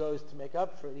finally goes to make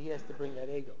up for it, he has to bring that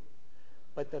egel.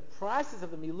 But the process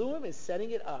of the miluim is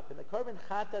setting it up. And the korban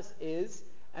chatas is,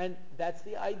 and that's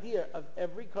the idea of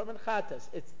every korban chatas,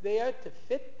 it's there to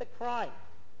fit the crime.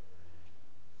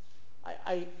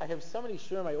 I have so many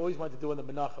shurim I always want to do on the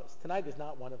menachos. Tonight is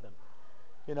not one of them.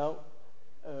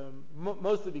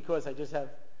 Mostly because I just have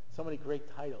so many great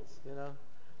titles.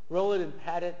 Roll it and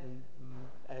pat it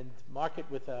and mark it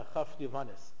with a chaf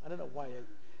yavanis. I don't know why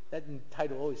that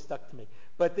title always stuck to me.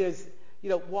 But there's,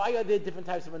 why are there different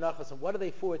types of menachos and what are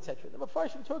they for, etc. The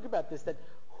Mefarshim talk about this, that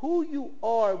who you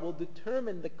are will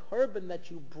determine the korban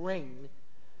that you bring,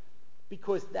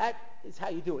 because that is how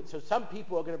you do it. So some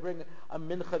people are going to bring a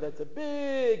mincha that's a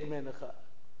big mincha,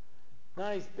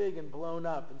 nice, big, and blown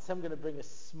up, and some are going to bring a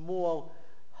small,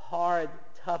 hard,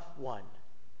 tough one,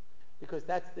 because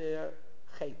that's their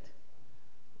chet.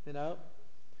 I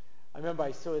remember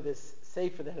I saw this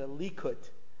sefer that had a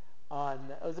likut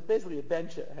on, it was basically a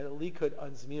bench, it had a likut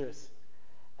on Zmiris.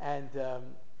 And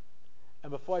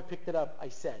before I picked it up, I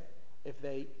said, if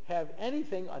they have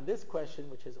anything on this question,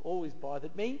 which has always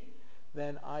bothered me,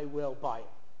 then I will buy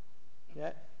it.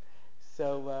 Yeah?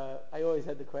 So I always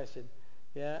had the question,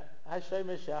 yeah? Hashem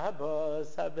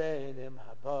habos habenim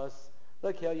habos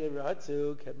l'kel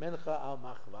yiratzu kemincha al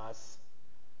machvas.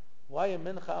 Why a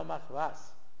mincha al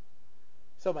machvas?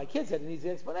 So my kids had an easy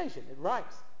explanation. It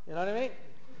rhymes. You know what I mean?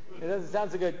 It doesn't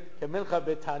sound so good. Kemincha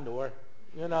b'tanur.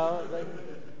 Like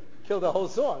kill the whole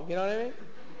song. You know what I mean?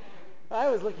 I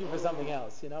was looking for something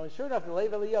else. And sure enough, the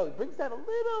Lev Eliyahu brings down a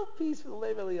little piece from the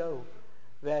Lev Eliyahu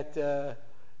that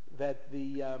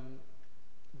the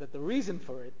reason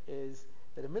for it is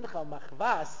that a mincha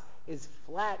machvas is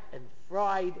flat and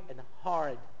fried and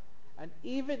hard, And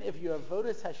even if your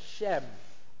avodas Hashem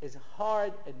is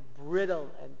hard and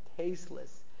brittle and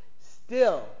tasteless,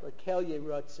 still, l'kel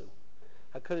yerotzu,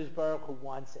 HaKadosh Baruch Hu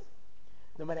wants it.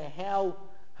 No matter how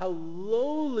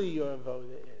lowly your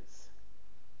avoda is.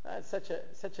 That's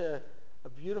such a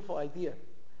beautiful idea.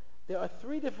 There are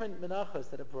 3 different menachos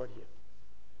that are brought here.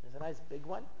 There's a nice big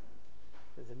one,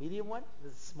 there's a medium one,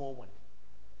 there's a small one.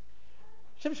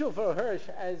 Shem Shulchan Hirsch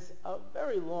has a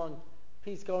very long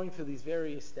piece going through these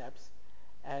various steps,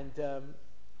 and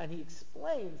he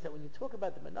explains that when you talk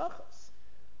about the menachos,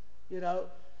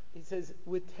 he says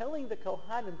we're telling the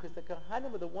Kohanim, because the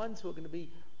Kohanim are the ones who are going to be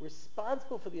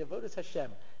responsible for the avodas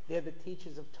Hashem. They're the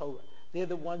teachers of Torah. They're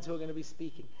the ones who are going to be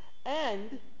speaking,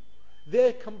 and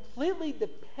they're completely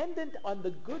dependent on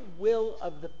the goodwill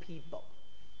of the people.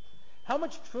 How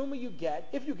much truma you get,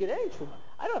 if you get any truma,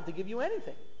 I don't have to give you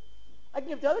anything. I can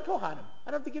give to other Kohanim.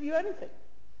 I don't have to give you anything.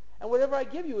 And whatever I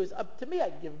give you is up to me. I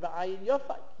can give it ba'ayin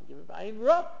yofa. I can give it ba'ayin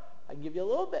ra. I can give you a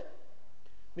little bit.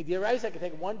 Midiyah, I can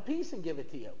take one piece and give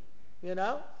it to you.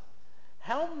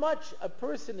 How much a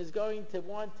person is going to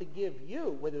want to give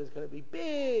you, whether it's going to be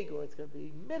big or it's going to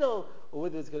be middle or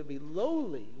whether it's going to be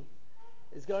lowly,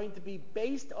 is going to be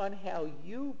based on how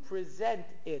you present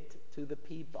it to the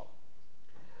people.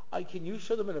 Can you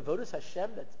show them an avodas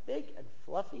Hashem that's big and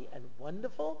fluffy and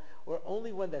wonderful, or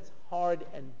only one that's hard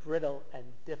and brittle and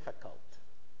difficult?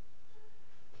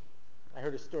 I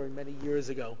heard a story many years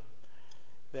ago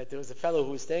that there was a fellow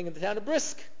who was staying in the town of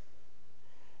Brisk,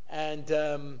 and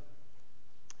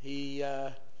he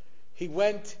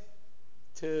went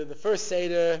to the first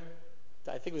Seder,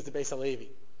 I think it was the Beis Halevi.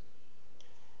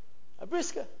 A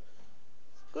Briska.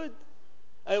 Good.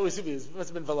 It must have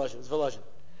been Volozhin. It was Volozhin.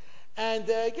 And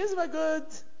gives him a good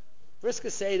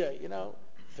Briska Seder,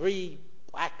 3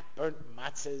 black burnt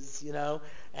matzahs,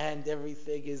 and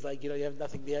everything is like, you have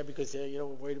nothing there because, we're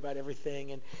worried about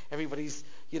everything, and everybody's,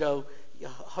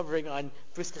 hovering on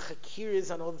Briska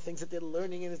Chakiras, on all the things that they're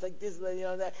learning, and it's like this,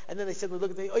 that, and then they suddenly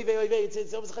look at the oy vey,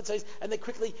 it's almost chatzos, and they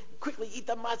quickly eat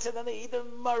the matzah, and then they eat the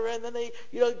maror, and then they,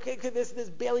 there's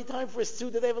barely time for a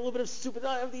soup, they have a little bit of soup, and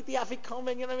I have to eat the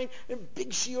afikomen, and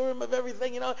big shiurim of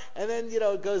everything, and then,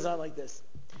 it goes on like this.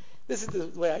 This is the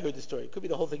way I heard the story. It could be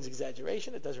the whole thing's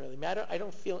exaggeration. It doesn't really matter. I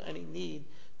don't feel any need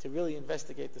to really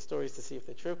investigate the stories to see if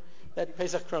they're true. That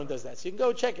Pesach Krohn does that. So you can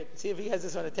go check it and see if he has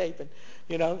this on a tape. And,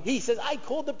 he says, I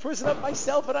called the person up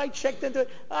myself and I checked into it.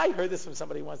 I heard this from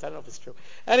somebody once. I don't know if it's true.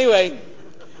 Anyway,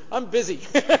 I'm busy.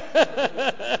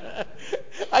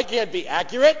 I can't be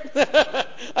accurate. I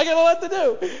got a lot to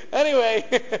do. Anyway,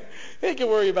 he can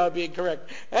worry about being correct.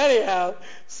 Anyhow,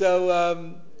 so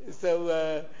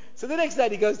the next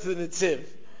night he goes to the Netziv,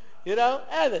 and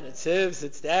the Netziv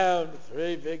sits down with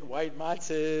 3 big white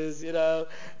matzahs,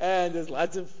 and there's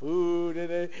lots of food,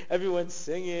 and everyone's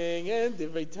singing, and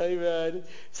divrei Torah, and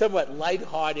somewhat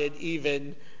lighthearted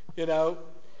even,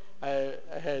 I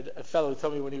had a fellow tell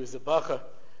me when he was a bacha,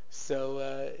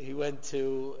 so he went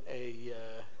to a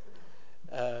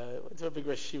big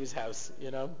Rosh Yeshiva's house,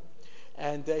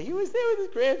 and he was there with his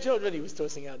grandchildren. He was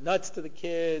tossing out nuts to the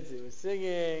kids. He was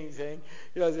saying,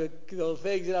 the little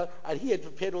things, and he had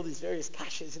prepared all these various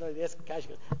kashas, he asked the kasha, he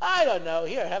goes, I don't know,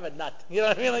 here, have a nut. You know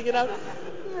what I mean?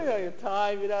 Your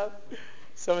time,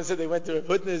 Someone said they went to Rav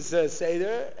Hutner's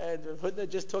Seder, and Rav Hutner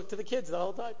just talked to the kids the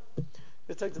whole time.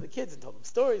 Just talked to the kids and told them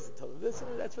stories and told them this,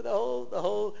 and that's what the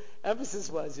whole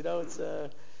emphasis was,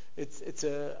 it's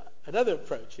another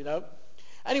approach,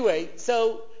 Anyway,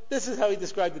 so this is how he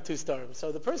described the 2 storms.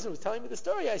 So the person who was telling me the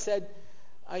story, I said,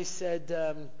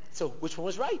 so which one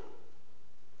was right?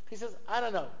 He says, I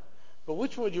don't know, but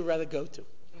which one would you rather go to?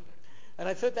 And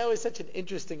I thought that was such an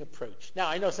interesting approach. Now,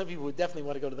 I know some people would definitely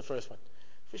want to go to the first one.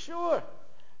 For sure.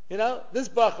 This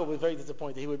bacha was very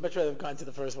disappointed. He would much rather have gone to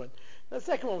the first one. The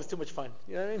second one was too much fun.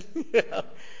 You know what I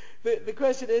mean? The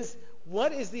question is,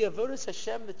 what is the avodas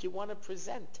Hashem that you want to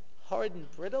present? Hard and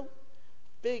brittle?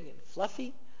 Big and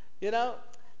fluffy?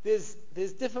 There's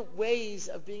different ways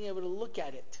of being able to look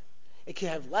at it. It can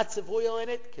have lots of oil in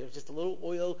it. It can have just a little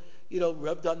oil,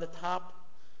 rubbed on the top.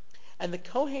 And the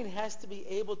Kohen has to be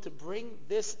able to bring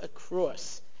this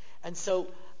across. And so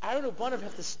Aaron and Banav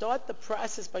have to start the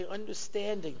process by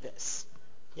understanding this.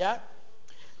 Yeah?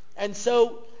 And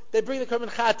so they bring the Korban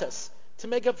Chatas to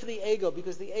make up for the ego,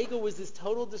 because the ego was this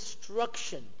total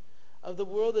destruction of the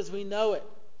world as we know it.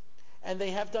 And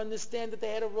they have to understand that they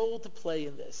had a role to play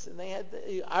in this. And they had,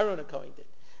 Aaron and Cohen did.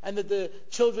 And that the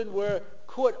children were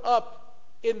caught up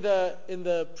in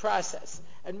the process.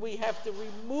 And we have to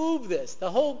remove this. The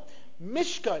whole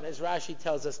Mishkan, as Rashi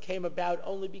tells us, came about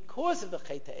only because of the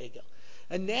Chet HaEgel.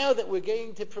 And now that we're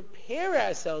going to prepare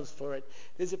ourselves for it,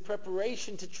 there's a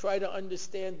preparation to try to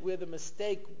understand where the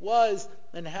mistake was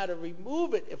and how to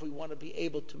remove it if we want to be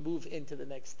able to move into the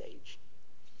next stage.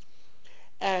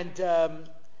 And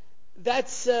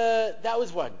that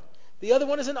was one. The other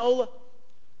one is an Ola.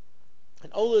 An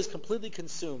Ola is completely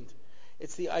consumed.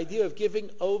 It's the idea of giving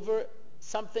over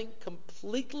something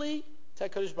completely to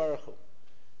HaKadosh Baruch Hu.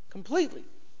 Completely.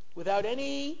 Without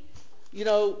any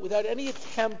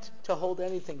attempt to hold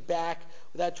anything back,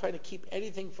 without trying to keep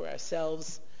anything for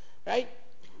ourselves, right?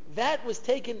 That was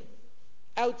taken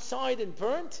outside and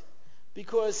burnt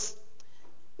because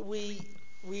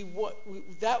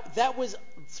that was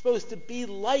supposed to be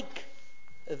like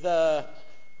the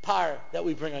par that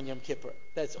we bring on Yom Kippur.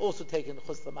 That's also taken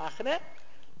chutz l'machane.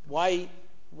 Why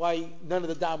none of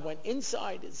the dam went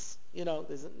inside is,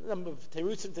 there's a number of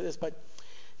terutzim to this, but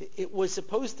it was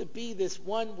supposed to be this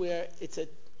one where it's a,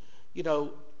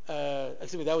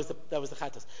 excuse me, that was the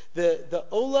chatas. The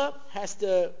ola has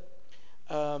to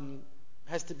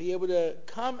be able to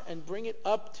come and bring it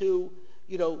up to,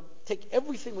 take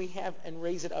everything we have and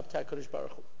raise it up to HaKadosh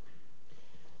Baruch Hu.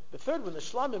 The third one, the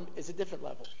shlamim, is a different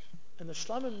level. And the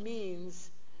shlamim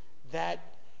means that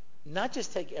not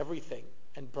just take everything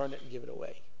and burn it and give it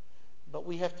away, but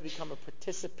we have to become a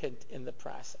participant in the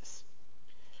process.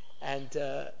 And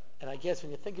I guess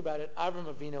when you think about it, Avram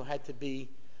Avinu had to be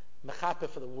mechaper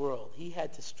for the world. He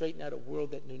had to straighten out a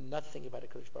world that knew nothing about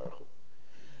HaKadosh Baruch Hu.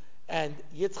 And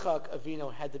Yitzchak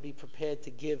Avinu had to be prepared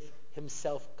to give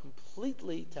himself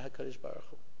completely to HaKadosh Baruch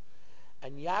Hu.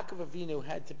 And Yaakov Avinu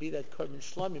had to be that Korban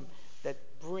Shlamim that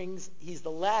he's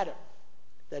the ladder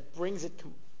that brings it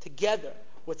together,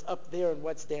 what's up there and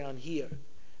what's down here,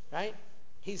 right?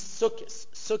 He's Sukkos.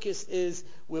 Sukkos is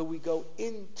where we go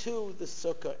into the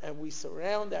sukkah and we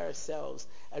surround ourselves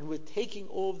and we're taking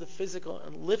all of the physical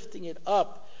and lifting it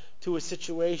up to a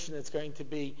situation that's going to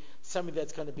be something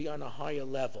that's going to be on a higher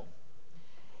level.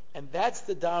 And that's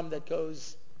the dam that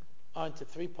goes onto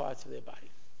three parts of their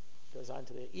body. It goes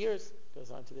onto their ears,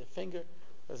 goes onto their finger,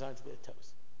 goes onto their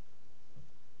toes.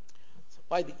 So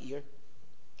why the ear?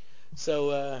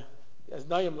 So as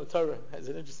Nayim Latorah has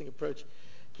an interesting approach.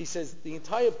 He says the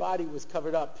entire body was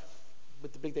covered up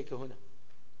with the Big Day Kahuna,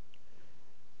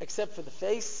 except for the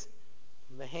face,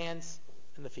 and the hands,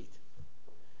 and the feet.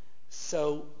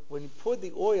 So when he poured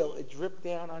the oil, it dripped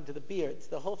down onto the beard.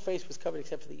 The whole face was covered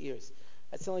except for the ears.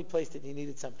 That's the only place that you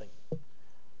needed something.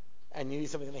 And you need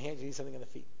something in the hands, you need something in the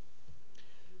feet.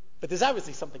 But there's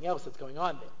obviously something else that's going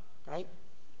on there, right?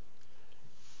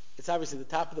 It's obviously the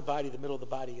top of the body, the middle of the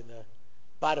body, and the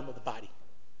bottom of the body.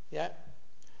 Yeah?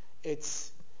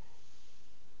 It's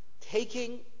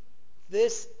taking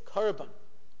this korban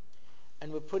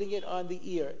and we're putting it on the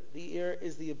ear. The ear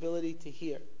is the ability to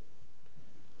hear.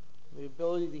 The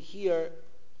ability to hear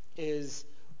is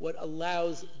what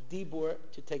allows dibur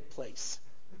to take place.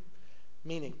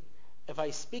 Meaning, if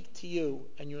I speak to you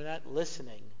and you're not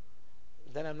listening,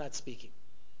 then I'm not speaking.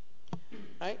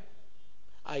 Right?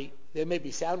 There may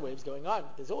be sound waves going on,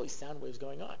 but there's always sound waves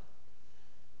going on.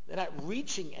 They're not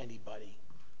reaching anybody.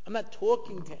 I'm not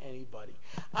talking to anybody.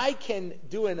 I can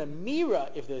do an amira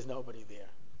if there's nobody there.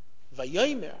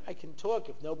 Vayomer, I can talk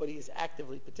if nobody is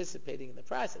actively participating in the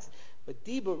process. But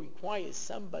dibur requires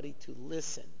somebody to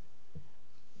listen.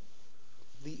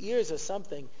 The ears are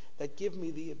something that give me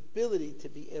the ability to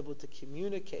be able to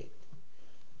communicate.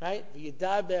 Right?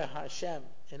 V'yidaber Hashem.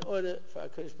 In order for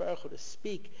HaKadosh Baruch Hu to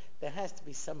speak, there has to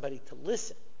be somebody to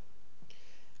listen.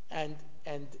 And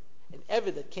an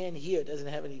eved that can't hear doesn't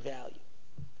have any value.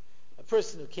 A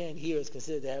person who can't hear is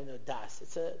considered to have no das.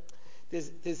 There's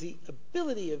the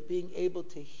ability of being able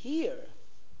to hear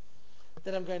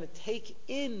that I'm going to take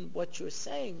in what you're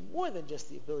saying more than just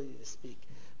the ability to speak,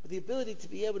 but the ability to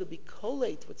be able to be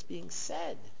collate what's being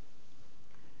said.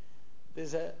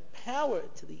 There's a power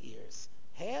to the ears.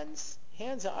 Hands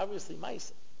are obviously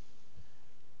ma'aseh,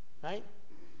 right?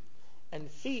 And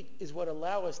feet is what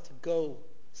allow us to go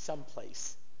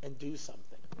someplace and do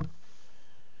something.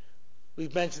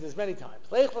 We've mentioned this many times.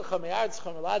 The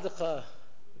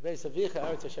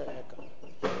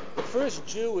first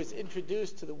Jew is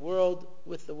introduced to the world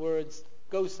with the words,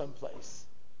 go someplace.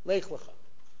 Lech lecha.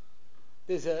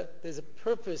 There's a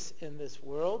purpose in this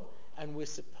world, and we're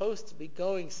supposed to be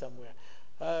going somewhere.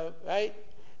 Right?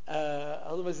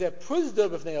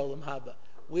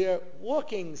 We're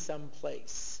walking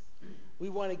someplace. We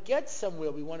want to get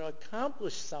somewhere. We want to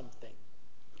accomplish something.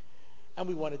 And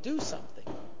we want to do something.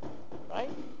 Right?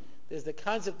 There's the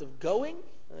concept of going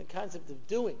and the concept of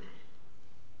doing.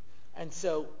 And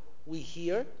so we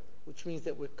hear, which means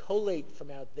that we're collate from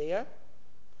out there.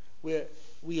 We're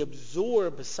we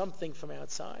absorb something from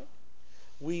outside.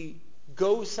 We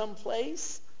go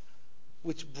someplace,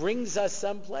 which brings us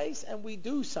someplace, and we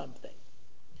do something.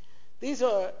 These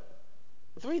are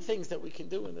three things that we can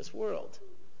do in this world.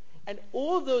 And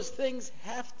all those things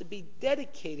have to be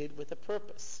dedicated with a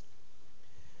purpose.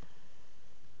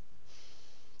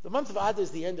 The month of Adar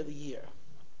is the end of the year.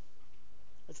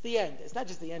 It's the end. It's not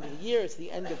just the end of the year, it's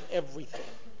the end of everything.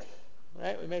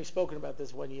 Right? We may have spoken about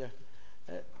this one year.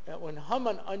 That when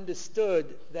Haman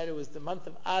understood that it was the month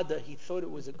of Adar, he thought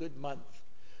it was a good month,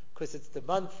 because it's the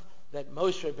month that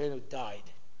Moshe Rabbeinu died.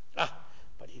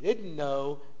 But he didn't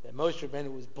know that Moshe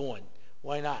Rabbeinu was born.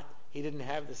 Why not? He didn't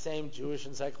have the same Jewish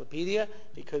encyclopedia.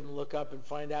 He couldn't look up and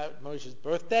find out Moshe's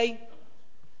birthday.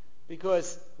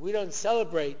 Because we don't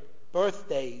celebrate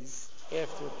birthdays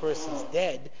after a person's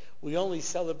dead. We only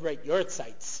celebrate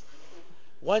yortzites.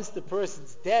 Once the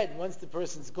person's dead, once the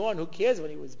person's gone, who cares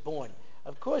when he was born?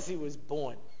 Of course he was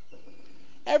born.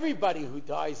 Everybody who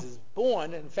dies is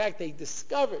born. In fact, they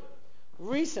discovered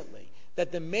recently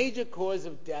that the major cause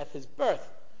of death is birth.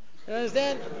 You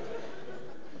understand?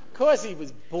 Of course he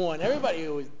was born. Everybody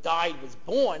who died was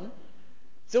born.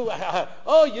 So,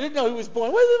 you didn't know he was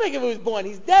born. What does it make if he was born?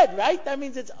 He's dead, right? That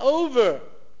means it's over.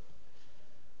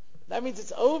 That means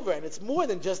it's over. And it's more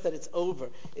than just that it's over.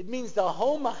 It means the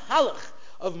whole mahalach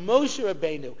of Moshe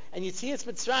Rabbeinu and Yetzias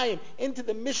Mitzrayim into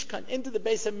the Mishkan, into the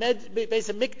Beis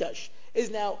HaMikdash is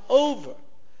now over.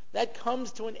 That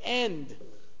comes to an end.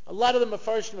 A lot of the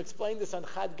Mefarshim explain this on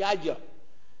Chad Gadya.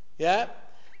 Yeah?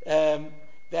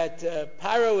 That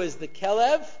Paro is the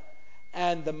Kelev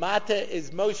and the Mata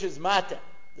is Moshe's Mata,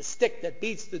 the stick that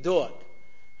beats the dog.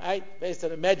 Right? Based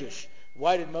on a Medrash.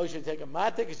 Why did Moshe take a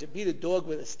Mata? Because you beat a dog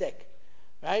with a stick.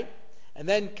 Right? And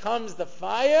then comes the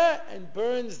fire and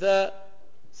burns the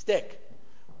stick.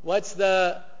 What's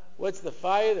the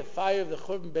fire? The fire of the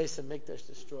Churban Beis HaMikdash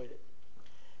destroyed it.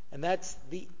 And that's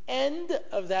the end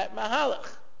of that Mahalach.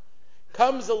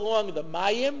 Comes along the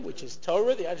Mayim, which is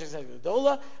Torah, the Anshe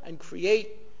Gedolah, and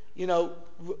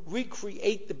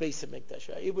recreate the Beis HaMikdash.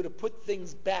 Right? Able to put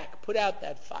things back, put out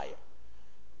that fire.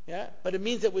 Yeah? But it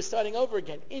means that we're starting over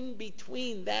again. In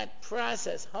between that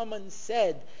process, Haman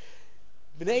said,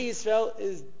 Bnei Yisrael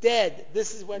is dead.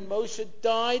 This is when Moshe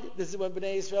died. This is when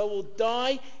Bnei Yisrael will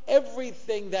die.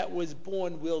 Everything that was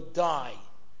born will die.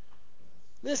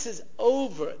 This is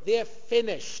over. They're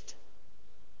finished.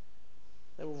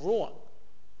 They were wrong.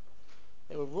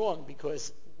 They were wrong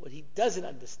because what he doesn't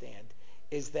understand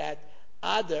is that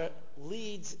Adar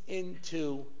leads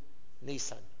into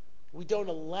Nisan. We don't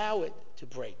allow it to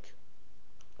break.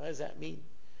 What does that mean?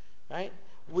 Right?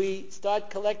 We start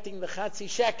collecting the Chatzi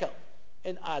Shekel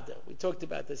in Adar. We talked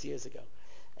about this years ago.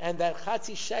 And that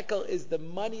Chatzi Shekel is the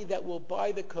money that will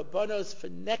buy the Korbanos for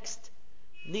next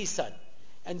Nisan.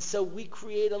 And so we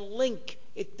create a link.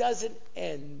 It doesn't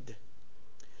end.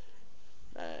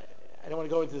 I don't want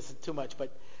to go into this too much,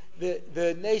 but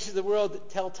the nations of the world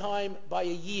tell time by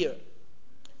a year.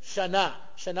 Shana.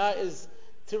 Shana is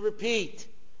to repeat.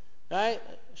 Right?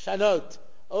 Shanot.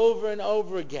 Over and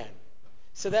over again.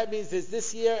 So that means there's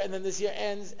this year, and then this year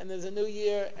ends, and there's a new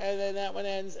year, and then that one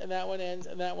ends, and that one ends,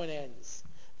 and that one ends.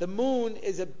 The moon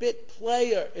is a bit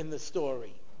player in the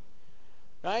story.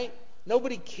 Right?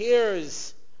 Nobody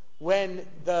cares when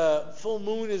the full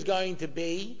moon is going to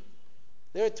be.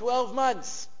 There are 12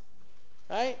 months.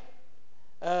 Right?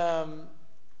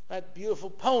 That beautiful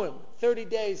poem, 30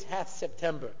 days hath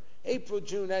September, April,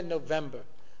 June, and November.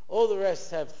 All the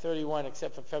rest have 31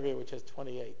 except for February, which has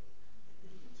 28.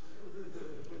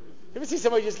 You ever see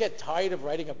somebody just get tired of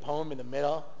writing a poem in the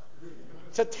middle?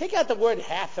 So take out the word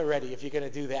hath already if you're going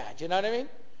to do that. You know what I mean?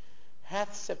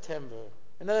 Hath September.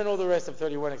 And then all the rest of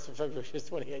 31 except for February, which is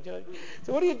 28. You know?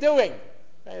 So what are you doing?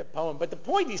 Write a poem. But the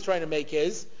point he's trying to make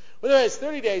is, whether it's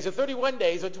 30 days or 31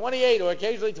 days or 28 or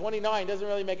occasionally 29, doesn't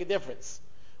really make a difference.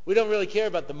 We don't really care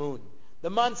about the moon. The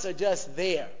months are just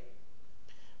there.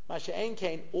 Masha Ein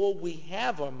Kain, all we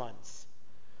have are months.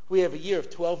 We have a year of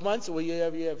 12 months, or we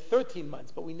have a year of 13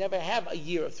 months, but we never have a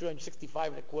year of 365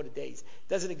 and a quarter days. It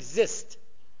doesn't exist.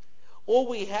 All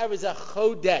we have is a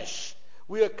chodesh.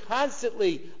 We are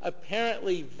constantly,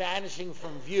 apparently, vanishing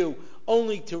from view,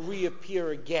 only to reappear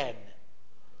again.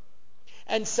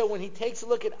 And so when he takes a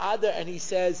look at Adar and he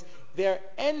says, they're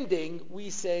ending, we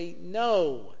say,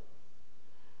 no.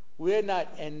 We're not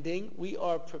ending. We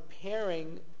are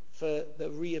preparing for the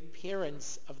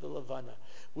reappearance of the Levana.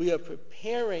 We are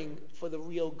preparing for the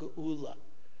real Geula.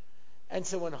 And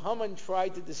so when Haman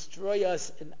tried to destroy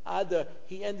us in Adar,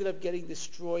 he ended up getting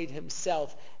destroyed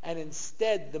himself. And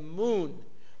instead, the moon,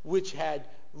 which had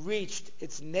reached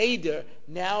its nadir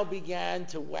now began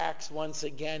to wax once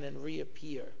again and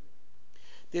reappear.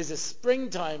 There's a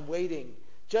springtime waiting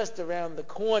just around the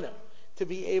corner to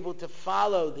be able to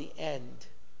follow the end.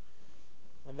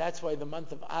 And that's why the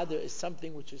month of Adar is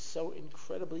something which is so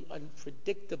incredibly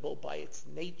unpredictable by its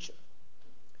nature.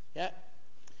 Yeah?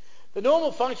 The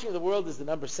normal function of the world is the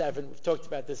number 7. We've talked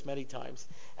about this many times.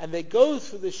 And they go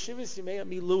through the Shivas Yimei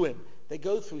Miluim. They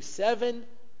go through 7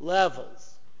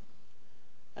 levels.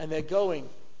 And they're going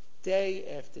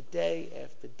day after day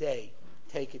after day.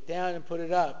 Take it down and put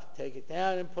it up. Take it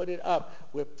down and put it up.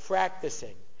 We're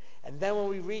practicing. And then when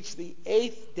we reach the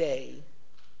 8th day,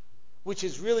 which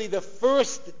is really the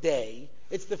first day,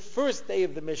 it's the first day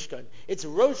of the Mishkan. It's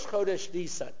Rosh Chodesh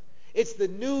Nisan. It's the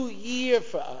new year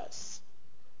for us.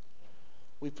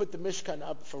 We put the Mishkan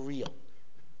up for real.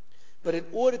 But in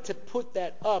order to put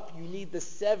that up, you need the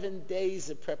 7 days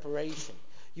of preparation.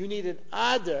 You need an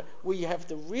Adar where you have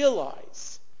to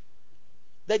realize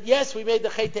that yes, we made the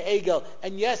Chet Egel,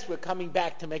 and yes, we're coming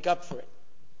back to make up for it.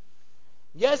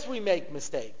 Yes, we make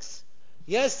mistakes.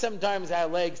 Yes, sometimes our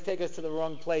legs take us to the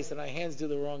wrong place and our hands do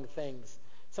the wrong things.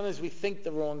 Sometimes we think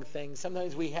the wrong things.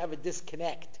 Sometimes we have a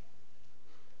disconnect.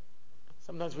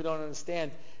 Sometimes we don't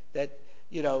understand that,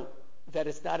 that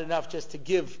it's not enough just to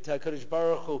give to HaKadosh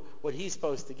Baruch Hu what he's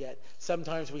supposed to get.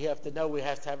 Sometimes we have to know we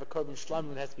have to have a Korban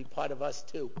Shlamim. It has to be part of us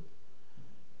too.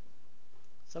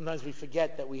 Sometimes we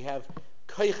forget that we have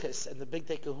koiches and the Big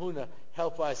Day Kahuna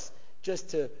help us just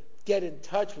to get in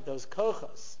touch with those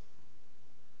kochos.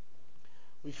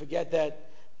 We forget that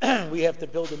we have to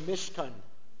build a mishkan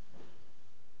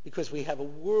because we have a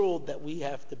world that we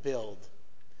have to build.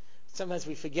 Sometimes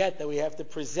we forget that we have to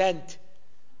present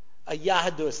a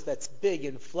Yahadus that's big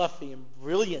and fluffy and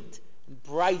brilliant and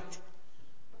bright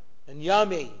and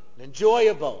yummy and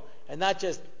enjoyable and not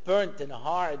just burnt and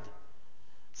hard.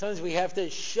 Sometimes we have to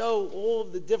show all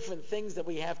the different things that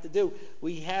we have to do.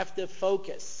 We have to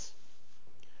focus.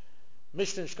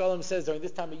 Mishnah Shkolim says during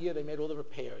this time of year they made all the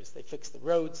repairs. They fixed the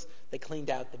roads, they cleaned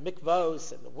out the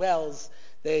mikvos and the wells,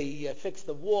 they fixed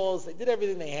the walls, they did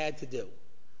everything they had to do.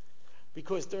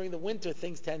 Because during the winter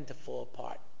things tend to fall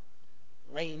apart.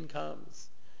 Rain comes,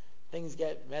 things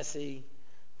get messy,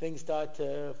 things start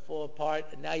to fall apart,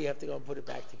 and now you have to go and put it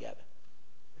back together.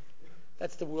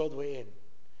 That's the world we're in.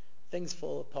 Things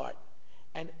fall apart.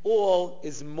 And all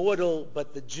is mortal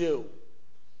but the Jew,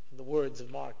 in the words of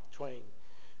Mark Twain.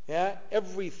 Yeah?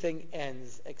 Everything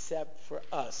ends except for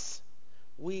us.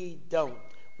 We don't.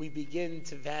 We begin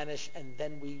to vanish and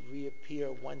then we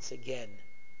reappear once again.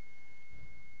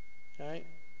 All right?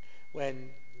 When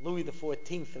Louis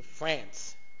XIV of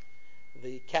France,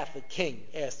 the Catholic king,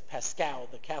 asked Pascal,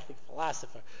 the Catholic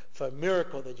philosopher, for a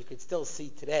miracle that you could still see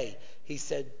today, he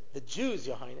said, "The Jews,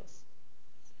 Your Highness."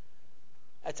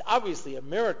 That's obviously a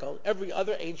miracle. Every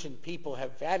other ancient people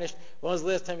have vanished. When was the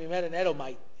last time you met an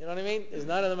Edomite? You know what I mean? There's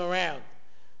none of them around.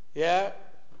 Yeah?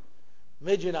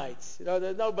 Midianites.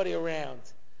 There's nobody around.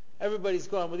 Everybody's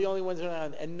gone. We're the only ones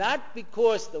around. And not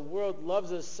because the world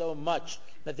loves us so much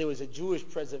that there was a Jewish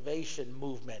preservation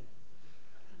movement.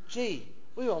 Gee,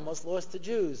 we almost lost the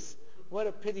Jews. What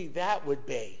a pity that would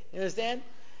be. You understand?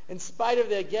 In spite of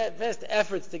their best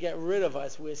efforts to get rid of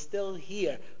us, we're still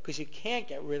here because you can't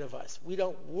get rid of us. We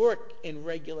don't work in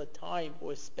regular time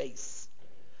or space.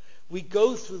 We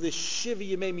go through the Shiva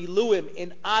Yemei Miluim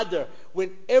in Adar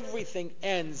when everything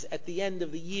ends at the end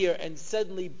of the year and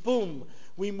suddenly, boom,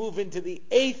 we move into the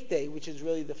 8th day, which is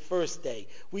really the first day.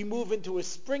 We move into a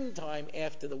springtime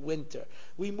after the winter.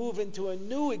 We move into a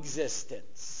new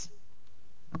existence.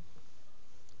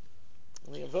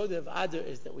 And the avodah of Adar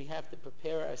is that we have to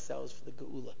prepare ourselves for the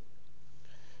Geula.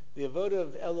 The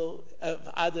avodah of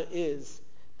Adar is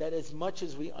that as much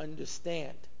as we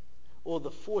understand all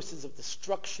the forces of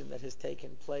destruction that has taken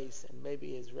place and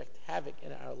maybe has wreaked havoc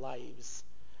in our lives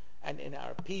and in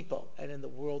our people and in the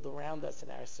world around us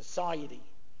and our society,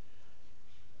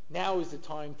 now is the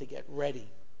time to get ready.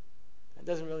 It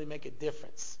doesn't really make a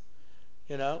difference.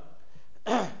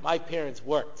 My parents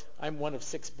worked. I'm one of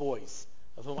 6 boys,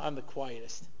 of whom I'm the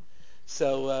quietest.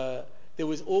 So there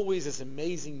was always this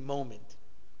amazing moment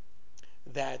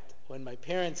that when my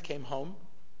parents came home,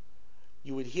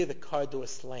 you would hear the car door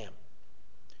slam.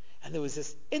 And there was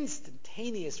this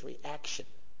instantaneous reaction.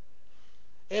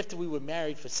 After we were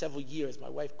married for several years, my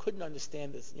wife couldn't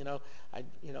understand this. It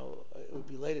would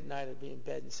be late at night, I'd be in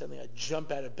bed, and suddenly I'd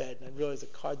jump out of bed, and I'd realize the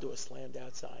car door slammed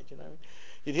outside,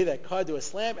 You'd hear that car door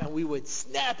slam, and we would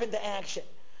snap into action.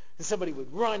 And somebody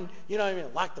would run,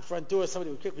 lock the front door. Somebody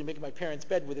would quickly make my parents'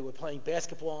 bed where they were playing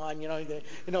basketball on,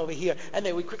 over here. And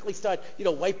they would quickly start,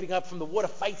 wiping up from the water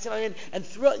fights, and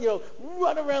throw,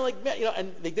 run around like,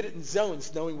 and they did it in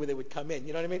zones, knowing where they would come in,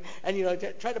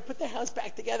 and, try to put the house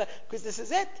back together, because this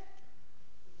is it.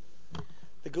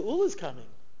 The Geula is coming.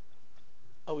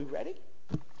 Are we ready?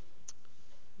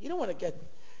 You don't want to get...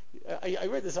 I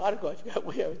read this article, I forgot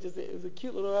where, it was a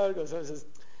cute little article. So it says,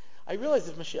 I realized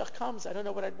if Mashiach comes, I don't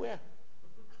know what I'd wear.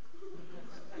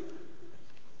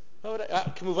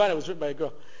 Can move on, it was written by a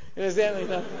girl.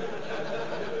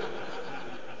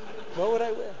 What would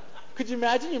I wear? Could you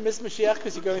imagine you miss Mashiach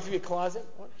because you're going through your closet?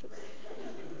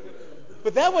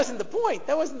 But that wasn't the point.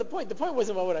 The point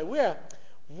wasn't what would I wear.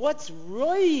 What's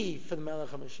right for the Melech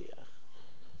HaMashiach?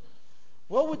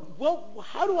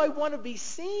 How do I want to be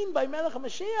seen by Melech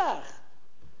HaMashiach?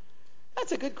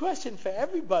 That's a good question for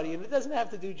everybody, and it doesn't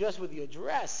have to do just with your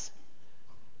dress.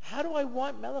 How do I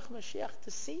want Melech HaMashiach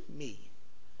to see me?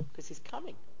 Because he's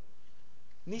coming.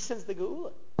 Nisan's the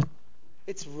Geula.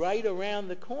 It's right around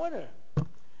the corner.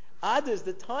 Ad is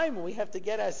the time when we have to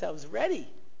get ourselves ready.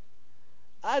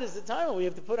 Ad is the time when we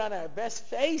have to put on our best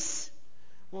face,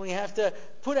 when we have to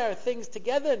put our things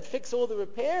together and fix all the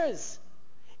repairs.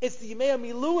 It's the Yimei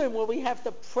HaMiluim where we have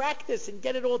to practice and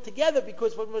get it all together,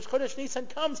 because when Rosh Chodesh Nisan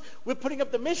comes, we're putting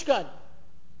up the Mishkan.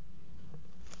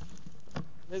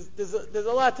 There's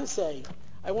a lot to say.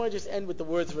 I want to just end with the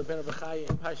words of Rabbeinu Bechaya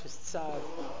in Parshas Tzav.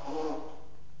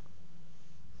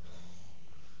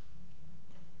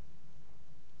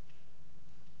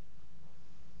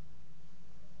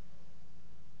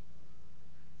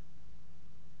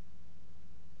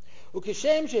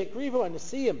 Ukeshem she'ekrivu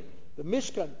anasiyim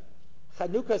b'Mishkan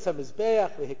Chanukas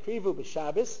HaMizbeach v'hekrivu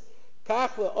b'Shabbos,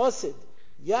 kach le'osid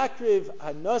yakriv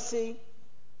hanasi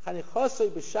chanichosoi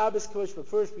b'Shabbos k'mosh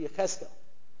b'furish b'Yecheskel.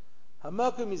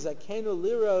 Hamakum izakenu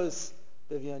liros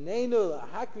b'vyanenu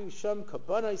lahakriv sham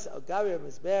kabanos al gavi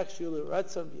HaMizbeach shiulu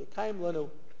ratzon v'yakayim lanu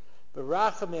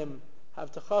b'rachamim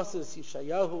havtachosos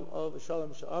Yishayahu ol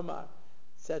v'shalom sha'omar,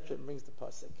 etc. and brings the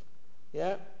pasuk.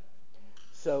 Yeah?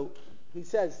 So he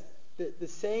says the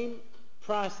same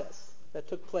process that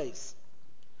took place,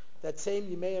 that same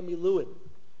Yimei HaMiluim,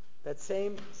 that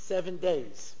same 7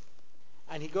 days.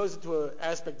 And he goes into an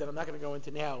aspect that I'm not going to go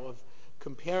into now of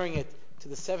comparing it to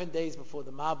the 7 days before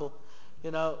the Mabul,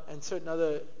 and certain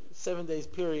other 7 days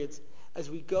periods. As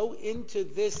we go into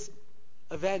this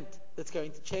event that's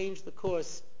going to change the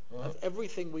course of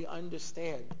everything we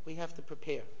understand, we have to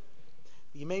prepare.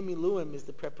 The Yimei HaMiluim is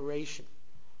the preparation.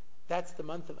 That's the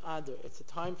month of Adar. It's a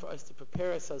time for us to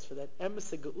prepare ourselves for that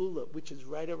Emes Geula, which is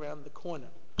right around the corner.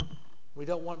 We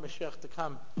don't want Mashiach to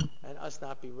come and us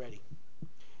not be ready.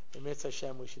 In Mitzvah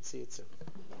Hashem, we should see it soon.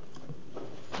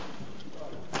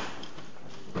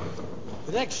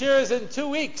 The next year is in 2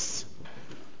 weeks.